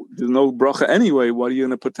 so there's no bracha anyway, what are you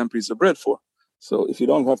going to put 10 pieces of bread for? So if you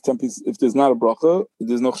don't have 10 pieces, if there's not a bracha,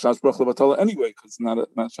 there's no chash bracha levatala anyway because it's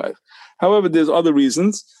not shaykh. However, there's other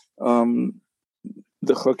reasons. The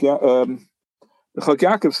Chok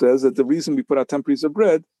Yaakov says that the reason we put out 10 pieces of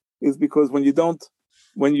bread is because when you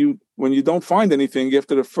don't find anything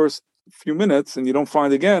after the first few minutes and you don't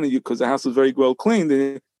find again, because the house is very well cleaned,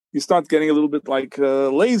 you start getting a little bit like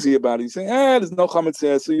lazy about it. You say, there's no chametz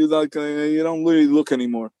here, so you don't really look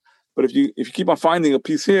anymore. But if you keep on finding a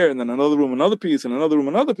piece here and then another room, another piece, and another room,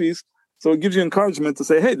 another piece, so it gives you encouragement to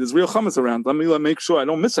say, hey, there's real chametz around. Let me make sure I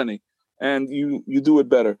don't miss any, and you do it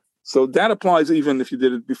better. So that applies even if you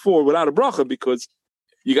did it before without a bracha, because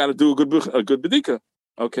you got to do a good bedika.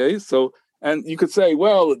 Okay, so and you could say,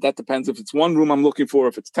 well, that depends if it's one room I'm looking for,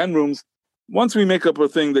 if it's 10 rooms. Once we make up a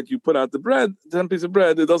thing that you put out the bread, 10 pieces of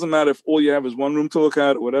bread, it doesn't matter if all you have is one room to look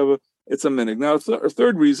at or whatever. It's a minhag. Now, a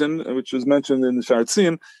third reason, which was mentioned in the Sha'ar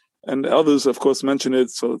Tziyun, and others, of course, mention it.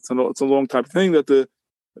 So it's a long type of thing that the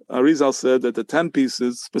Arizal said that the 10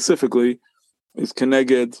 pieces specifically is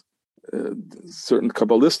keneged certain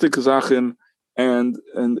Kabbalistic Zachin and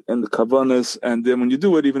the Kavanas. And then when you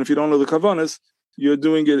do it, even if you don't know the Kavanas, you're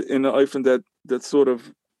doing it in an oifen that sort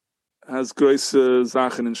of has grace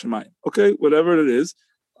Zachin and Shemayim. Okay, whatever it is.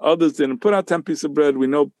 Others didn't put out 10 pieces of bread. We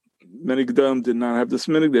know many Gedolim did not have this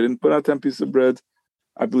minhag. They didn't put out 10 pieces of bread.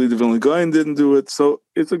 I believe the Vilna Gaon didn't do it. So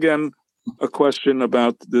it's again a question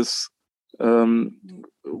about this, what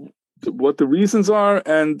the reasons are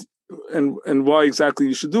and why exactly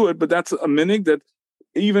you should do it. But that's a minhag that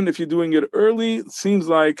even if you're doing it early, it seems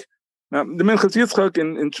like now the Minchas Yitzchak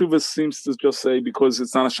in Tshuvas seems to just say because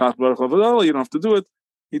it's not a Shach Baruch Avodah, you don't have to do it.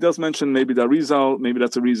 He does mention maybe the Arizal, maybe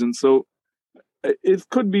that's a reason. So it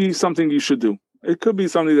could be something you should do. It could be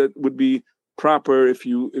something that would be proper if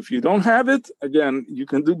you don't have it. Again, you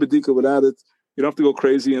can do bedika without it. You don't have to go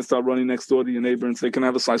crazy and start running next door to your neighbor and say, "Can I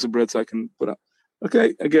have a slice of bread so I can put up?"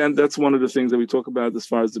 Okay, again, that's one of the things that we talk about as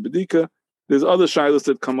far as the bedika. There's other shilas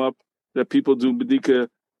that come up that people do bedika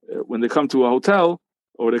when they come to a hotel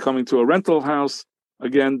or they're coming to a rental house.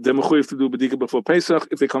 Again, they're mechuyev to do bedika before Pesach.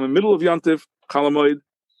 If they come in the middle of Yontif, Chol Hamoed,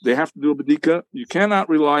 they have to do a bedika. You cannot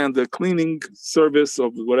rely on the cleaning service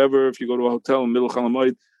of whatever. If you go to a hotel in the middle of Chol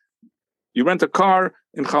Hamoed, you rent a car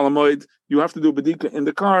in Chol Hamoed, you have to do a bedika in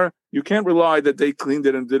the car. You can't rely that they cleaned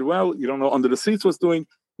it and did well. You don't know under the seats what's doing.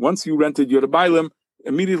 Once you rented, you're the bailim.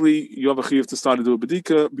 Immediately you have a chiyuv to start to do a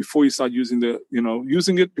bedika before you start using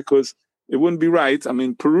it, because it wouldn't be right. I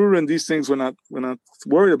mean, Peru and these things we're not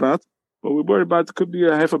worried about. What we're worried about could be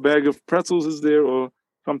a half a bag of pretzels is there, or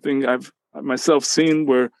something I've myself seen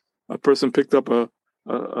where a person picked up a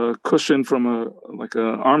cushion from an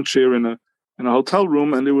armchair in a hotel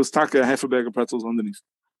room, and there was taka half a bag of pretzels underneath.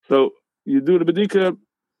 So you do the bedika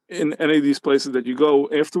in any of these places that you go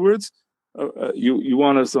afterwards. You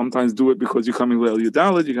want to sometimes do it because you're coming Leil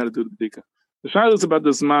Yudalid, you got to do the bedika. The shayla is about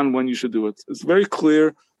the zman when you should do it. It's very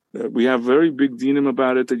clear. We have very big dinim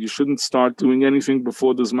about it that you shouldn't start doing anything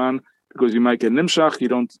before the zman because you might get nimshach. You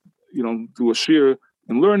don't do a shir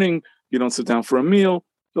in learning. You don't sit down for a meal.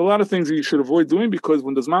 There are a lot of things that you should avoid doing because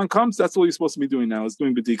when the zman comes, that's all you're supposed to be doing now is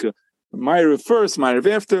doing bedika. Ma'ariv first, Ma'ariv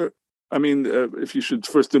after. I mean, if you should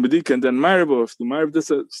first do bedika and then Ma'ariv, or if the Ma'ariv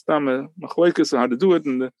this stam machlokes how to do it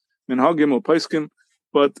in the minhagim or paiskim.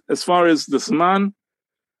 But as far as the zman,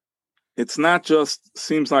 it's not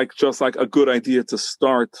seems like a good idea to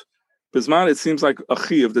start. Bizman, it seems like a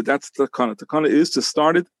chiyuv that's the kana. The kana is to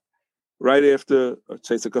start it right after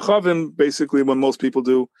Tzeitzei Kachavim, basically what most people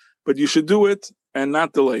do. But you should do it and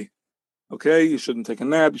not delay. Okay, you shouldn't take a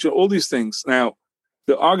nap. You should all these things. Now,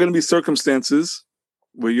 there are going to be circumstances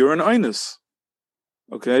where you're an einus.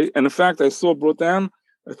 Okay, and in fact, I saw brought down.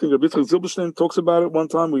 I think Rabbi Yitzchak Zilberstein talks about it one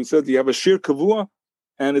time where he said you have a shir kavua.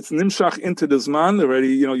 And it's nimshach into the zman already.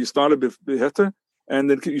 You started beheter, and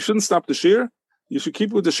then you shouldn't stop the shir. You should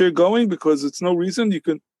keep with the shir going because it's no reason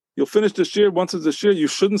you'll finish the shir. Once it's the shir, you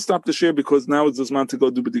shouldn't stop the shir because now it's the zman to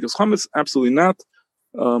go do bedikas chametz. Absolutely not.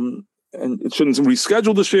 And it shouldn't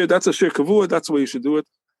reschedule the shir. That's a shir kavua. That's the way you should do it.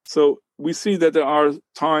 So we see that there are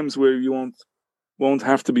times where you won't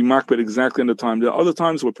have to be makbid exactly in the time. There are other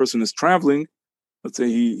times where a person is traveling. Let's say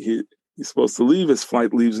he's supposed to leave. His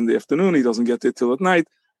flight leaves in the afternoon. He doesn't get there till at night.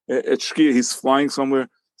 At Shkia, he's flying somewhere.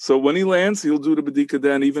 So when he lands, he'll do the bedika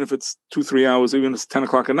then, even if it's 2-3 hours, even if it's 10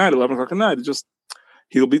 o'clock at night, 11 o'clock at night.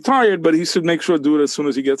 He'll be tired, but he should make sure to do it as soon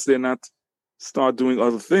as he gets there, not start doing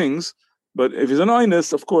other things. But if he's an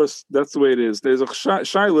einus, of course, that's the way it is. There's a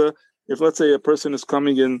shaila. If let's say a person is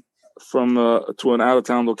coming in from to an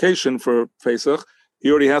out-of-town location for Pesach, he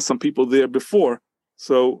already has some people there before.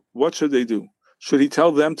 So what should they do? Should he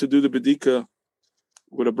tell them to do the bedika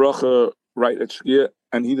with a bracha right at Shkia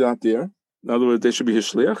and he's not there? In other words, they should be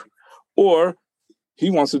his shliach. Or he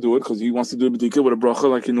wants to do it because he wants to do a bedika with a bracha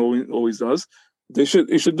like he always does. He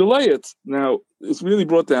should delay it. Now, it's really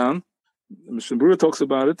brought down. Mishnah Berurah talks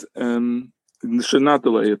about it. You should not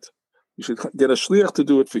delay it. You should get a shliach to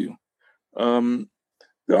do it for you.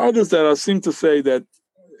 There are others that seem to say that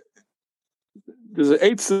there's an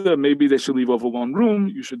eitzah, maybe they should leave over one room.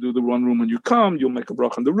 You should do the one room when you come. You'll make a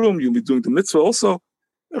bracha in the room. You'll be doing the mitzvah also.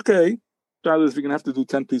 Okay. Rather, if you're going to have to do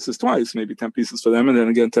 10 pieces twice, maybe 10 pieces for them and then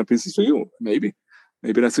again 10 pieces for you. Maybe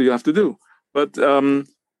that's what you have to do. But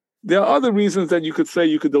there are other reasons that you could say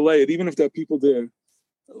you could delay it, even if there are people there.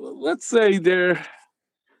 Let's say they're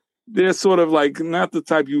sort of like not the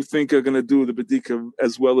type you think are going to do the bedika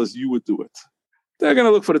as well as you would do it. They're going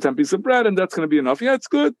to look for the 10 pieces of bread, and that's going to be enough. Yeah, it's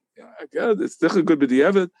good. Yeah, it's definitely good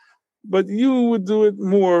b'diavad, but you would do it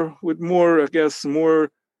with more, I guess,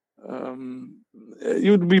 more.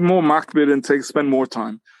 You would be more makbid and spend more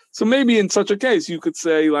time. So maybe in such a case, you could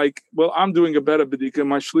say like, well, I'm doing a better bedika.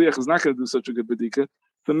 My shliach is not going to do such a good bedika.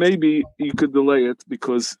 So maybe you could delay it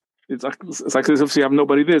because it's like as if you have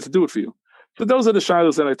nobody there to do it for you. So those are the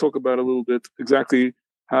shilas that I talk about a little bit, exactly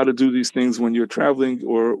how to do these things when you're traveling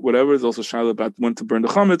or whatever. There's also shilah about when to burn the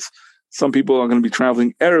chametz. Some people are going to be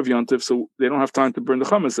traveling Erev Yontif, so they don't have time to burn the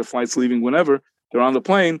chametz. The flight's leaving whenever. They're on the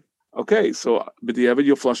plane. Okay, so b'diavad,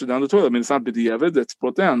 you'll flush it down the toilet. I mean, it's not b'diavad, it's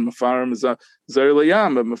brought down. Mafarim is a zari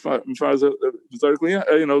layam, mafar is a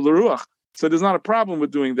l'ruach. So there's not a problem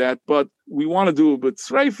with doing that, but we want to do it with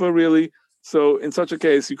sreifa, really. So in such a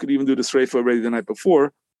case, you could even do the sreifa already the night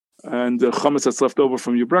before. And the chametz that's left over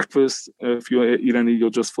from your breakfast, if you eat any, you'll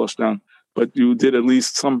just flush down. But you did at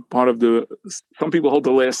least some part of some people hold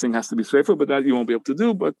the last thing has to be sreifa, but that you won't be able to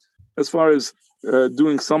do. But as far as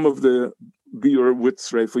doing some of the beer with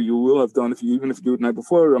sreifa, you will have done even if you do it the night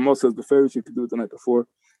before. Ramos says the farish, you could do it the night before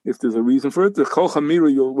if there's a reason for it. The chol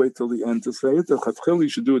chamira, you'll wait till the end to say it. The chatchil, you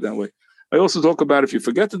should do it that way. I also talk about if you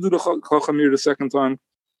forget to do the chol chamira the second time,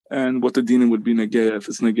 and what the dinim would be negeya if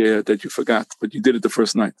it's negeya that you forgot, but you did it the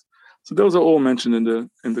first night. So those are all mentioned in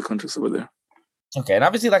the countries over there. Okay, and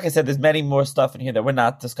obviously, like I said, there's many more stuff in here that we're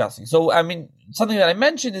not discussing. So, I mean, something that I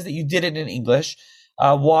mentioned is that you did it in English.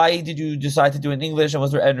 Why did you decide to do it in English, and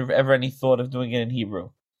was there ever any thought of doing it in Hebrew?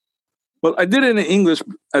 Well, I did it in English,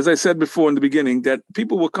 as I said before in the beginning, that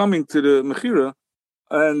people were coming to the Mechira,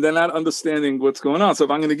 and they're not understanding what's going on. So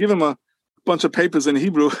if I'm going to give them a bunch of papers in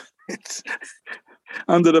Hebrew, it's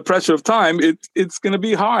under the pressure of time, it's going to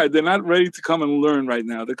be hard. They're not ready to come and learn right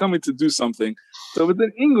now. They're coming to do something. So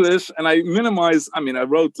within English, and I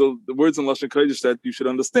wrote the words in Lashon Kodesh that you should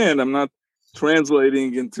understand. I'm not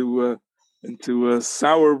translating into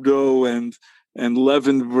sourdough and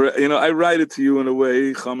leavened bread. I write it to you in a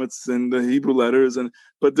way, chametz and the Hebrew letters.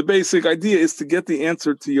 But the basic idea is to get the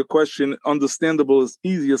answer to your question understandable as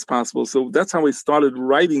easy as possible. So that's how I started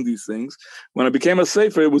writing these things. When I became a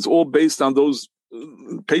sefer, it was all based on those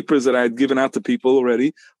papers that I had given out to people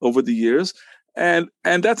already over the years. And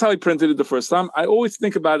that's how I printed it the first time. I always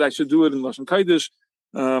think about it, I should do it in Lashon Kodesh.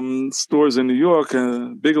 Stores in New York,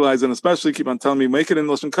 Big Lies, and especially keep on telling me, make it in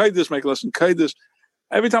Lashon Kodesh, make Lashon Kodesh.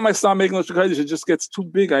 Every time I start making Lashon Kodesh, it just gets too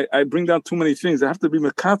big. I bring down too many things. I have to be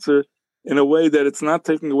mekatzer in a way that it's not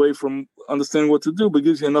taking away from understanding what to do, but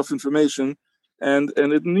gives you enough information. And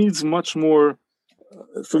it needs much more,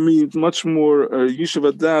 for me, much more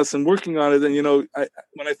Yeshiva Das and working on it. And,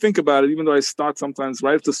 when I think about it, even though I start sometimes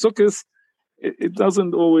right after Sukkot, it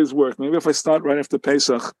doesn't always work. Maybe if I start right after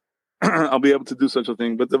Pesach, I'll be able to do such a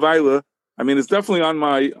thing. But the Vaila, it's definitely on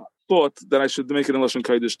my thought that I should make it in Lashon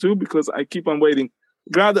Kodesh too, because I keep on waiting.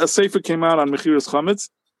 God, a sefer came out on Mechiras Chametz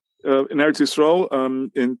in Eretz Yisrael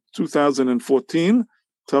in 2014,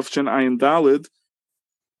 Tafshin Ayin Dalid,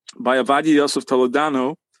 by Avadia Yosef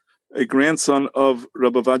Toledano, a grandson of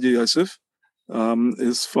Rabbi Avadia Yosef.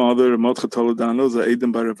 His father, Mordechai Toledano, is a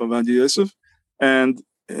Eidim by Rabbi Avadia Yosef, and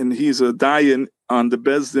he's a dayan on the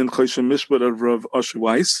Bezdin Choshen Mishpat of Rav Asher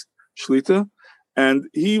Weiss Shlita, and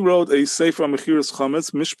he wrote a sefer Mechiras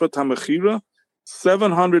Chametz, Mishpat HaMechira,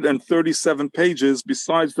 737 pages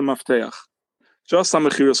besides the Mafteach, just on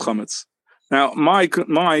Mechiras Chametz. Now, my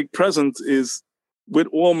present is, with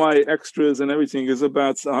all my extras and everything, is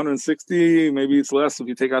about 160, maybe it's less if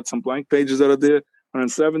you take out some blank pages that are there,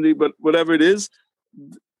 170, but whatever it is,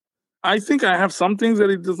 I think I have some things that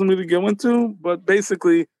it doesn't really go into, but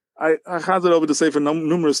basically, I had it over the sefer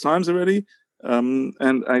numerous times already, and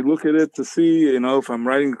I look at it to see, if I'm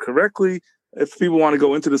writing it correctly. If people want to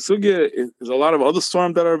go into the sugya, there's a lot of other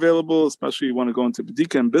storm that are available, especially you want to go into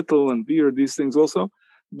Bedika and Bittel and beer, these things also.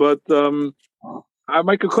 But I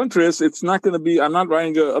make a contrast. It's not going to be, I'm not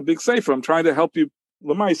writing a big sefer. I'm trying to help you,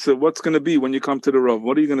 Lamaisa, what's going to be when you come to the Rav?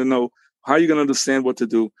 What are you going to know? How are you going to understand what to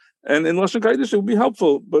do? And in Lashon Kodesh, it will be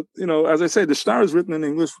helpful. But, as I say, the star is written in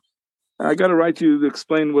English. I got to write to you to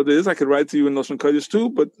explain what it is. I could write to you in Lashon Kodesh too,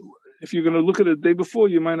 but if you're going to look at it the day before,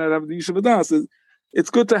 you might not have the Yishuv Das. It's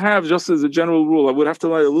good to have just as a general rule. I would have to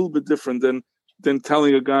lie a little bit different than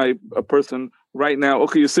telling a person right now,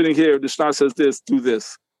 okay, you're sitting here, the Shtar says this, do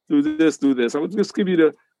this, do this, do this. I would just give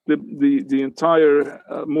you the entire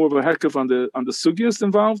more of a hekuf on the sugyas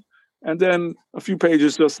involved, and then a few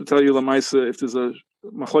pages just to tell you lamaisa if there's a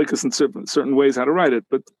machlokes in certain ways how to write it.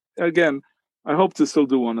 But again, I hope to still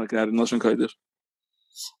do one like that in Lashon Kodesh.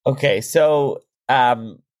 Okay, so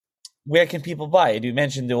where can people buy it? You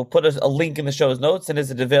mentioned they will put a link in the show's notes, and is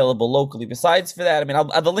it available locally? Besides for that, I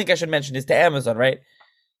mean, the link I should mention is to Amazon, right?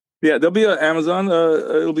 Yeah, there'll be an Amazon.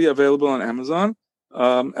 It'll be available on Amazon.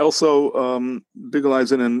 Also,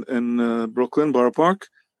 Bigelizen in Brooklyn, Borough Park.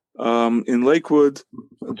 In Lakewood,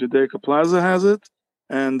 Judaica Plaza has it,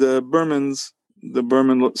 and the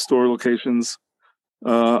Berman store locations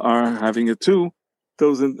are having it too.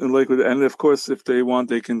 Those in Lakewood, and of course, if they want,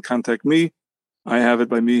 they can contact me. I have it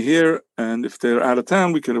by me here, and if they're out of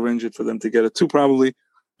town, we could arrange it for them to get it too, probably.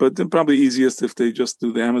 But then probably easiest if they just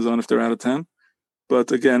do the Amazon if they're out of town.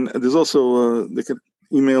 But again, there's also they can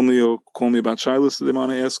email me or call me about shilas that they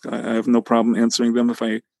want to ask. I have no problem answering them if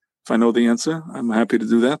I know the answer. I'm happy to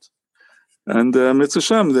do that. And it's a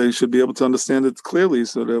sham. They should be able to understand it clearly,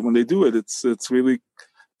 so that when they do it, it's really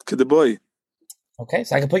kidduboy. Okay,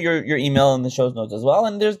 so I can put your email in the show's notes as well.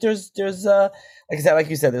 And there's like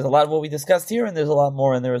you said, there's a lot of what we discussed here, and there's a lot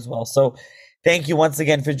more in there as well. So thank you once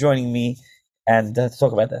again for joining me and to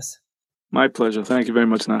talk about this. My pleasure. Thank you very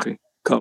much, Nachi.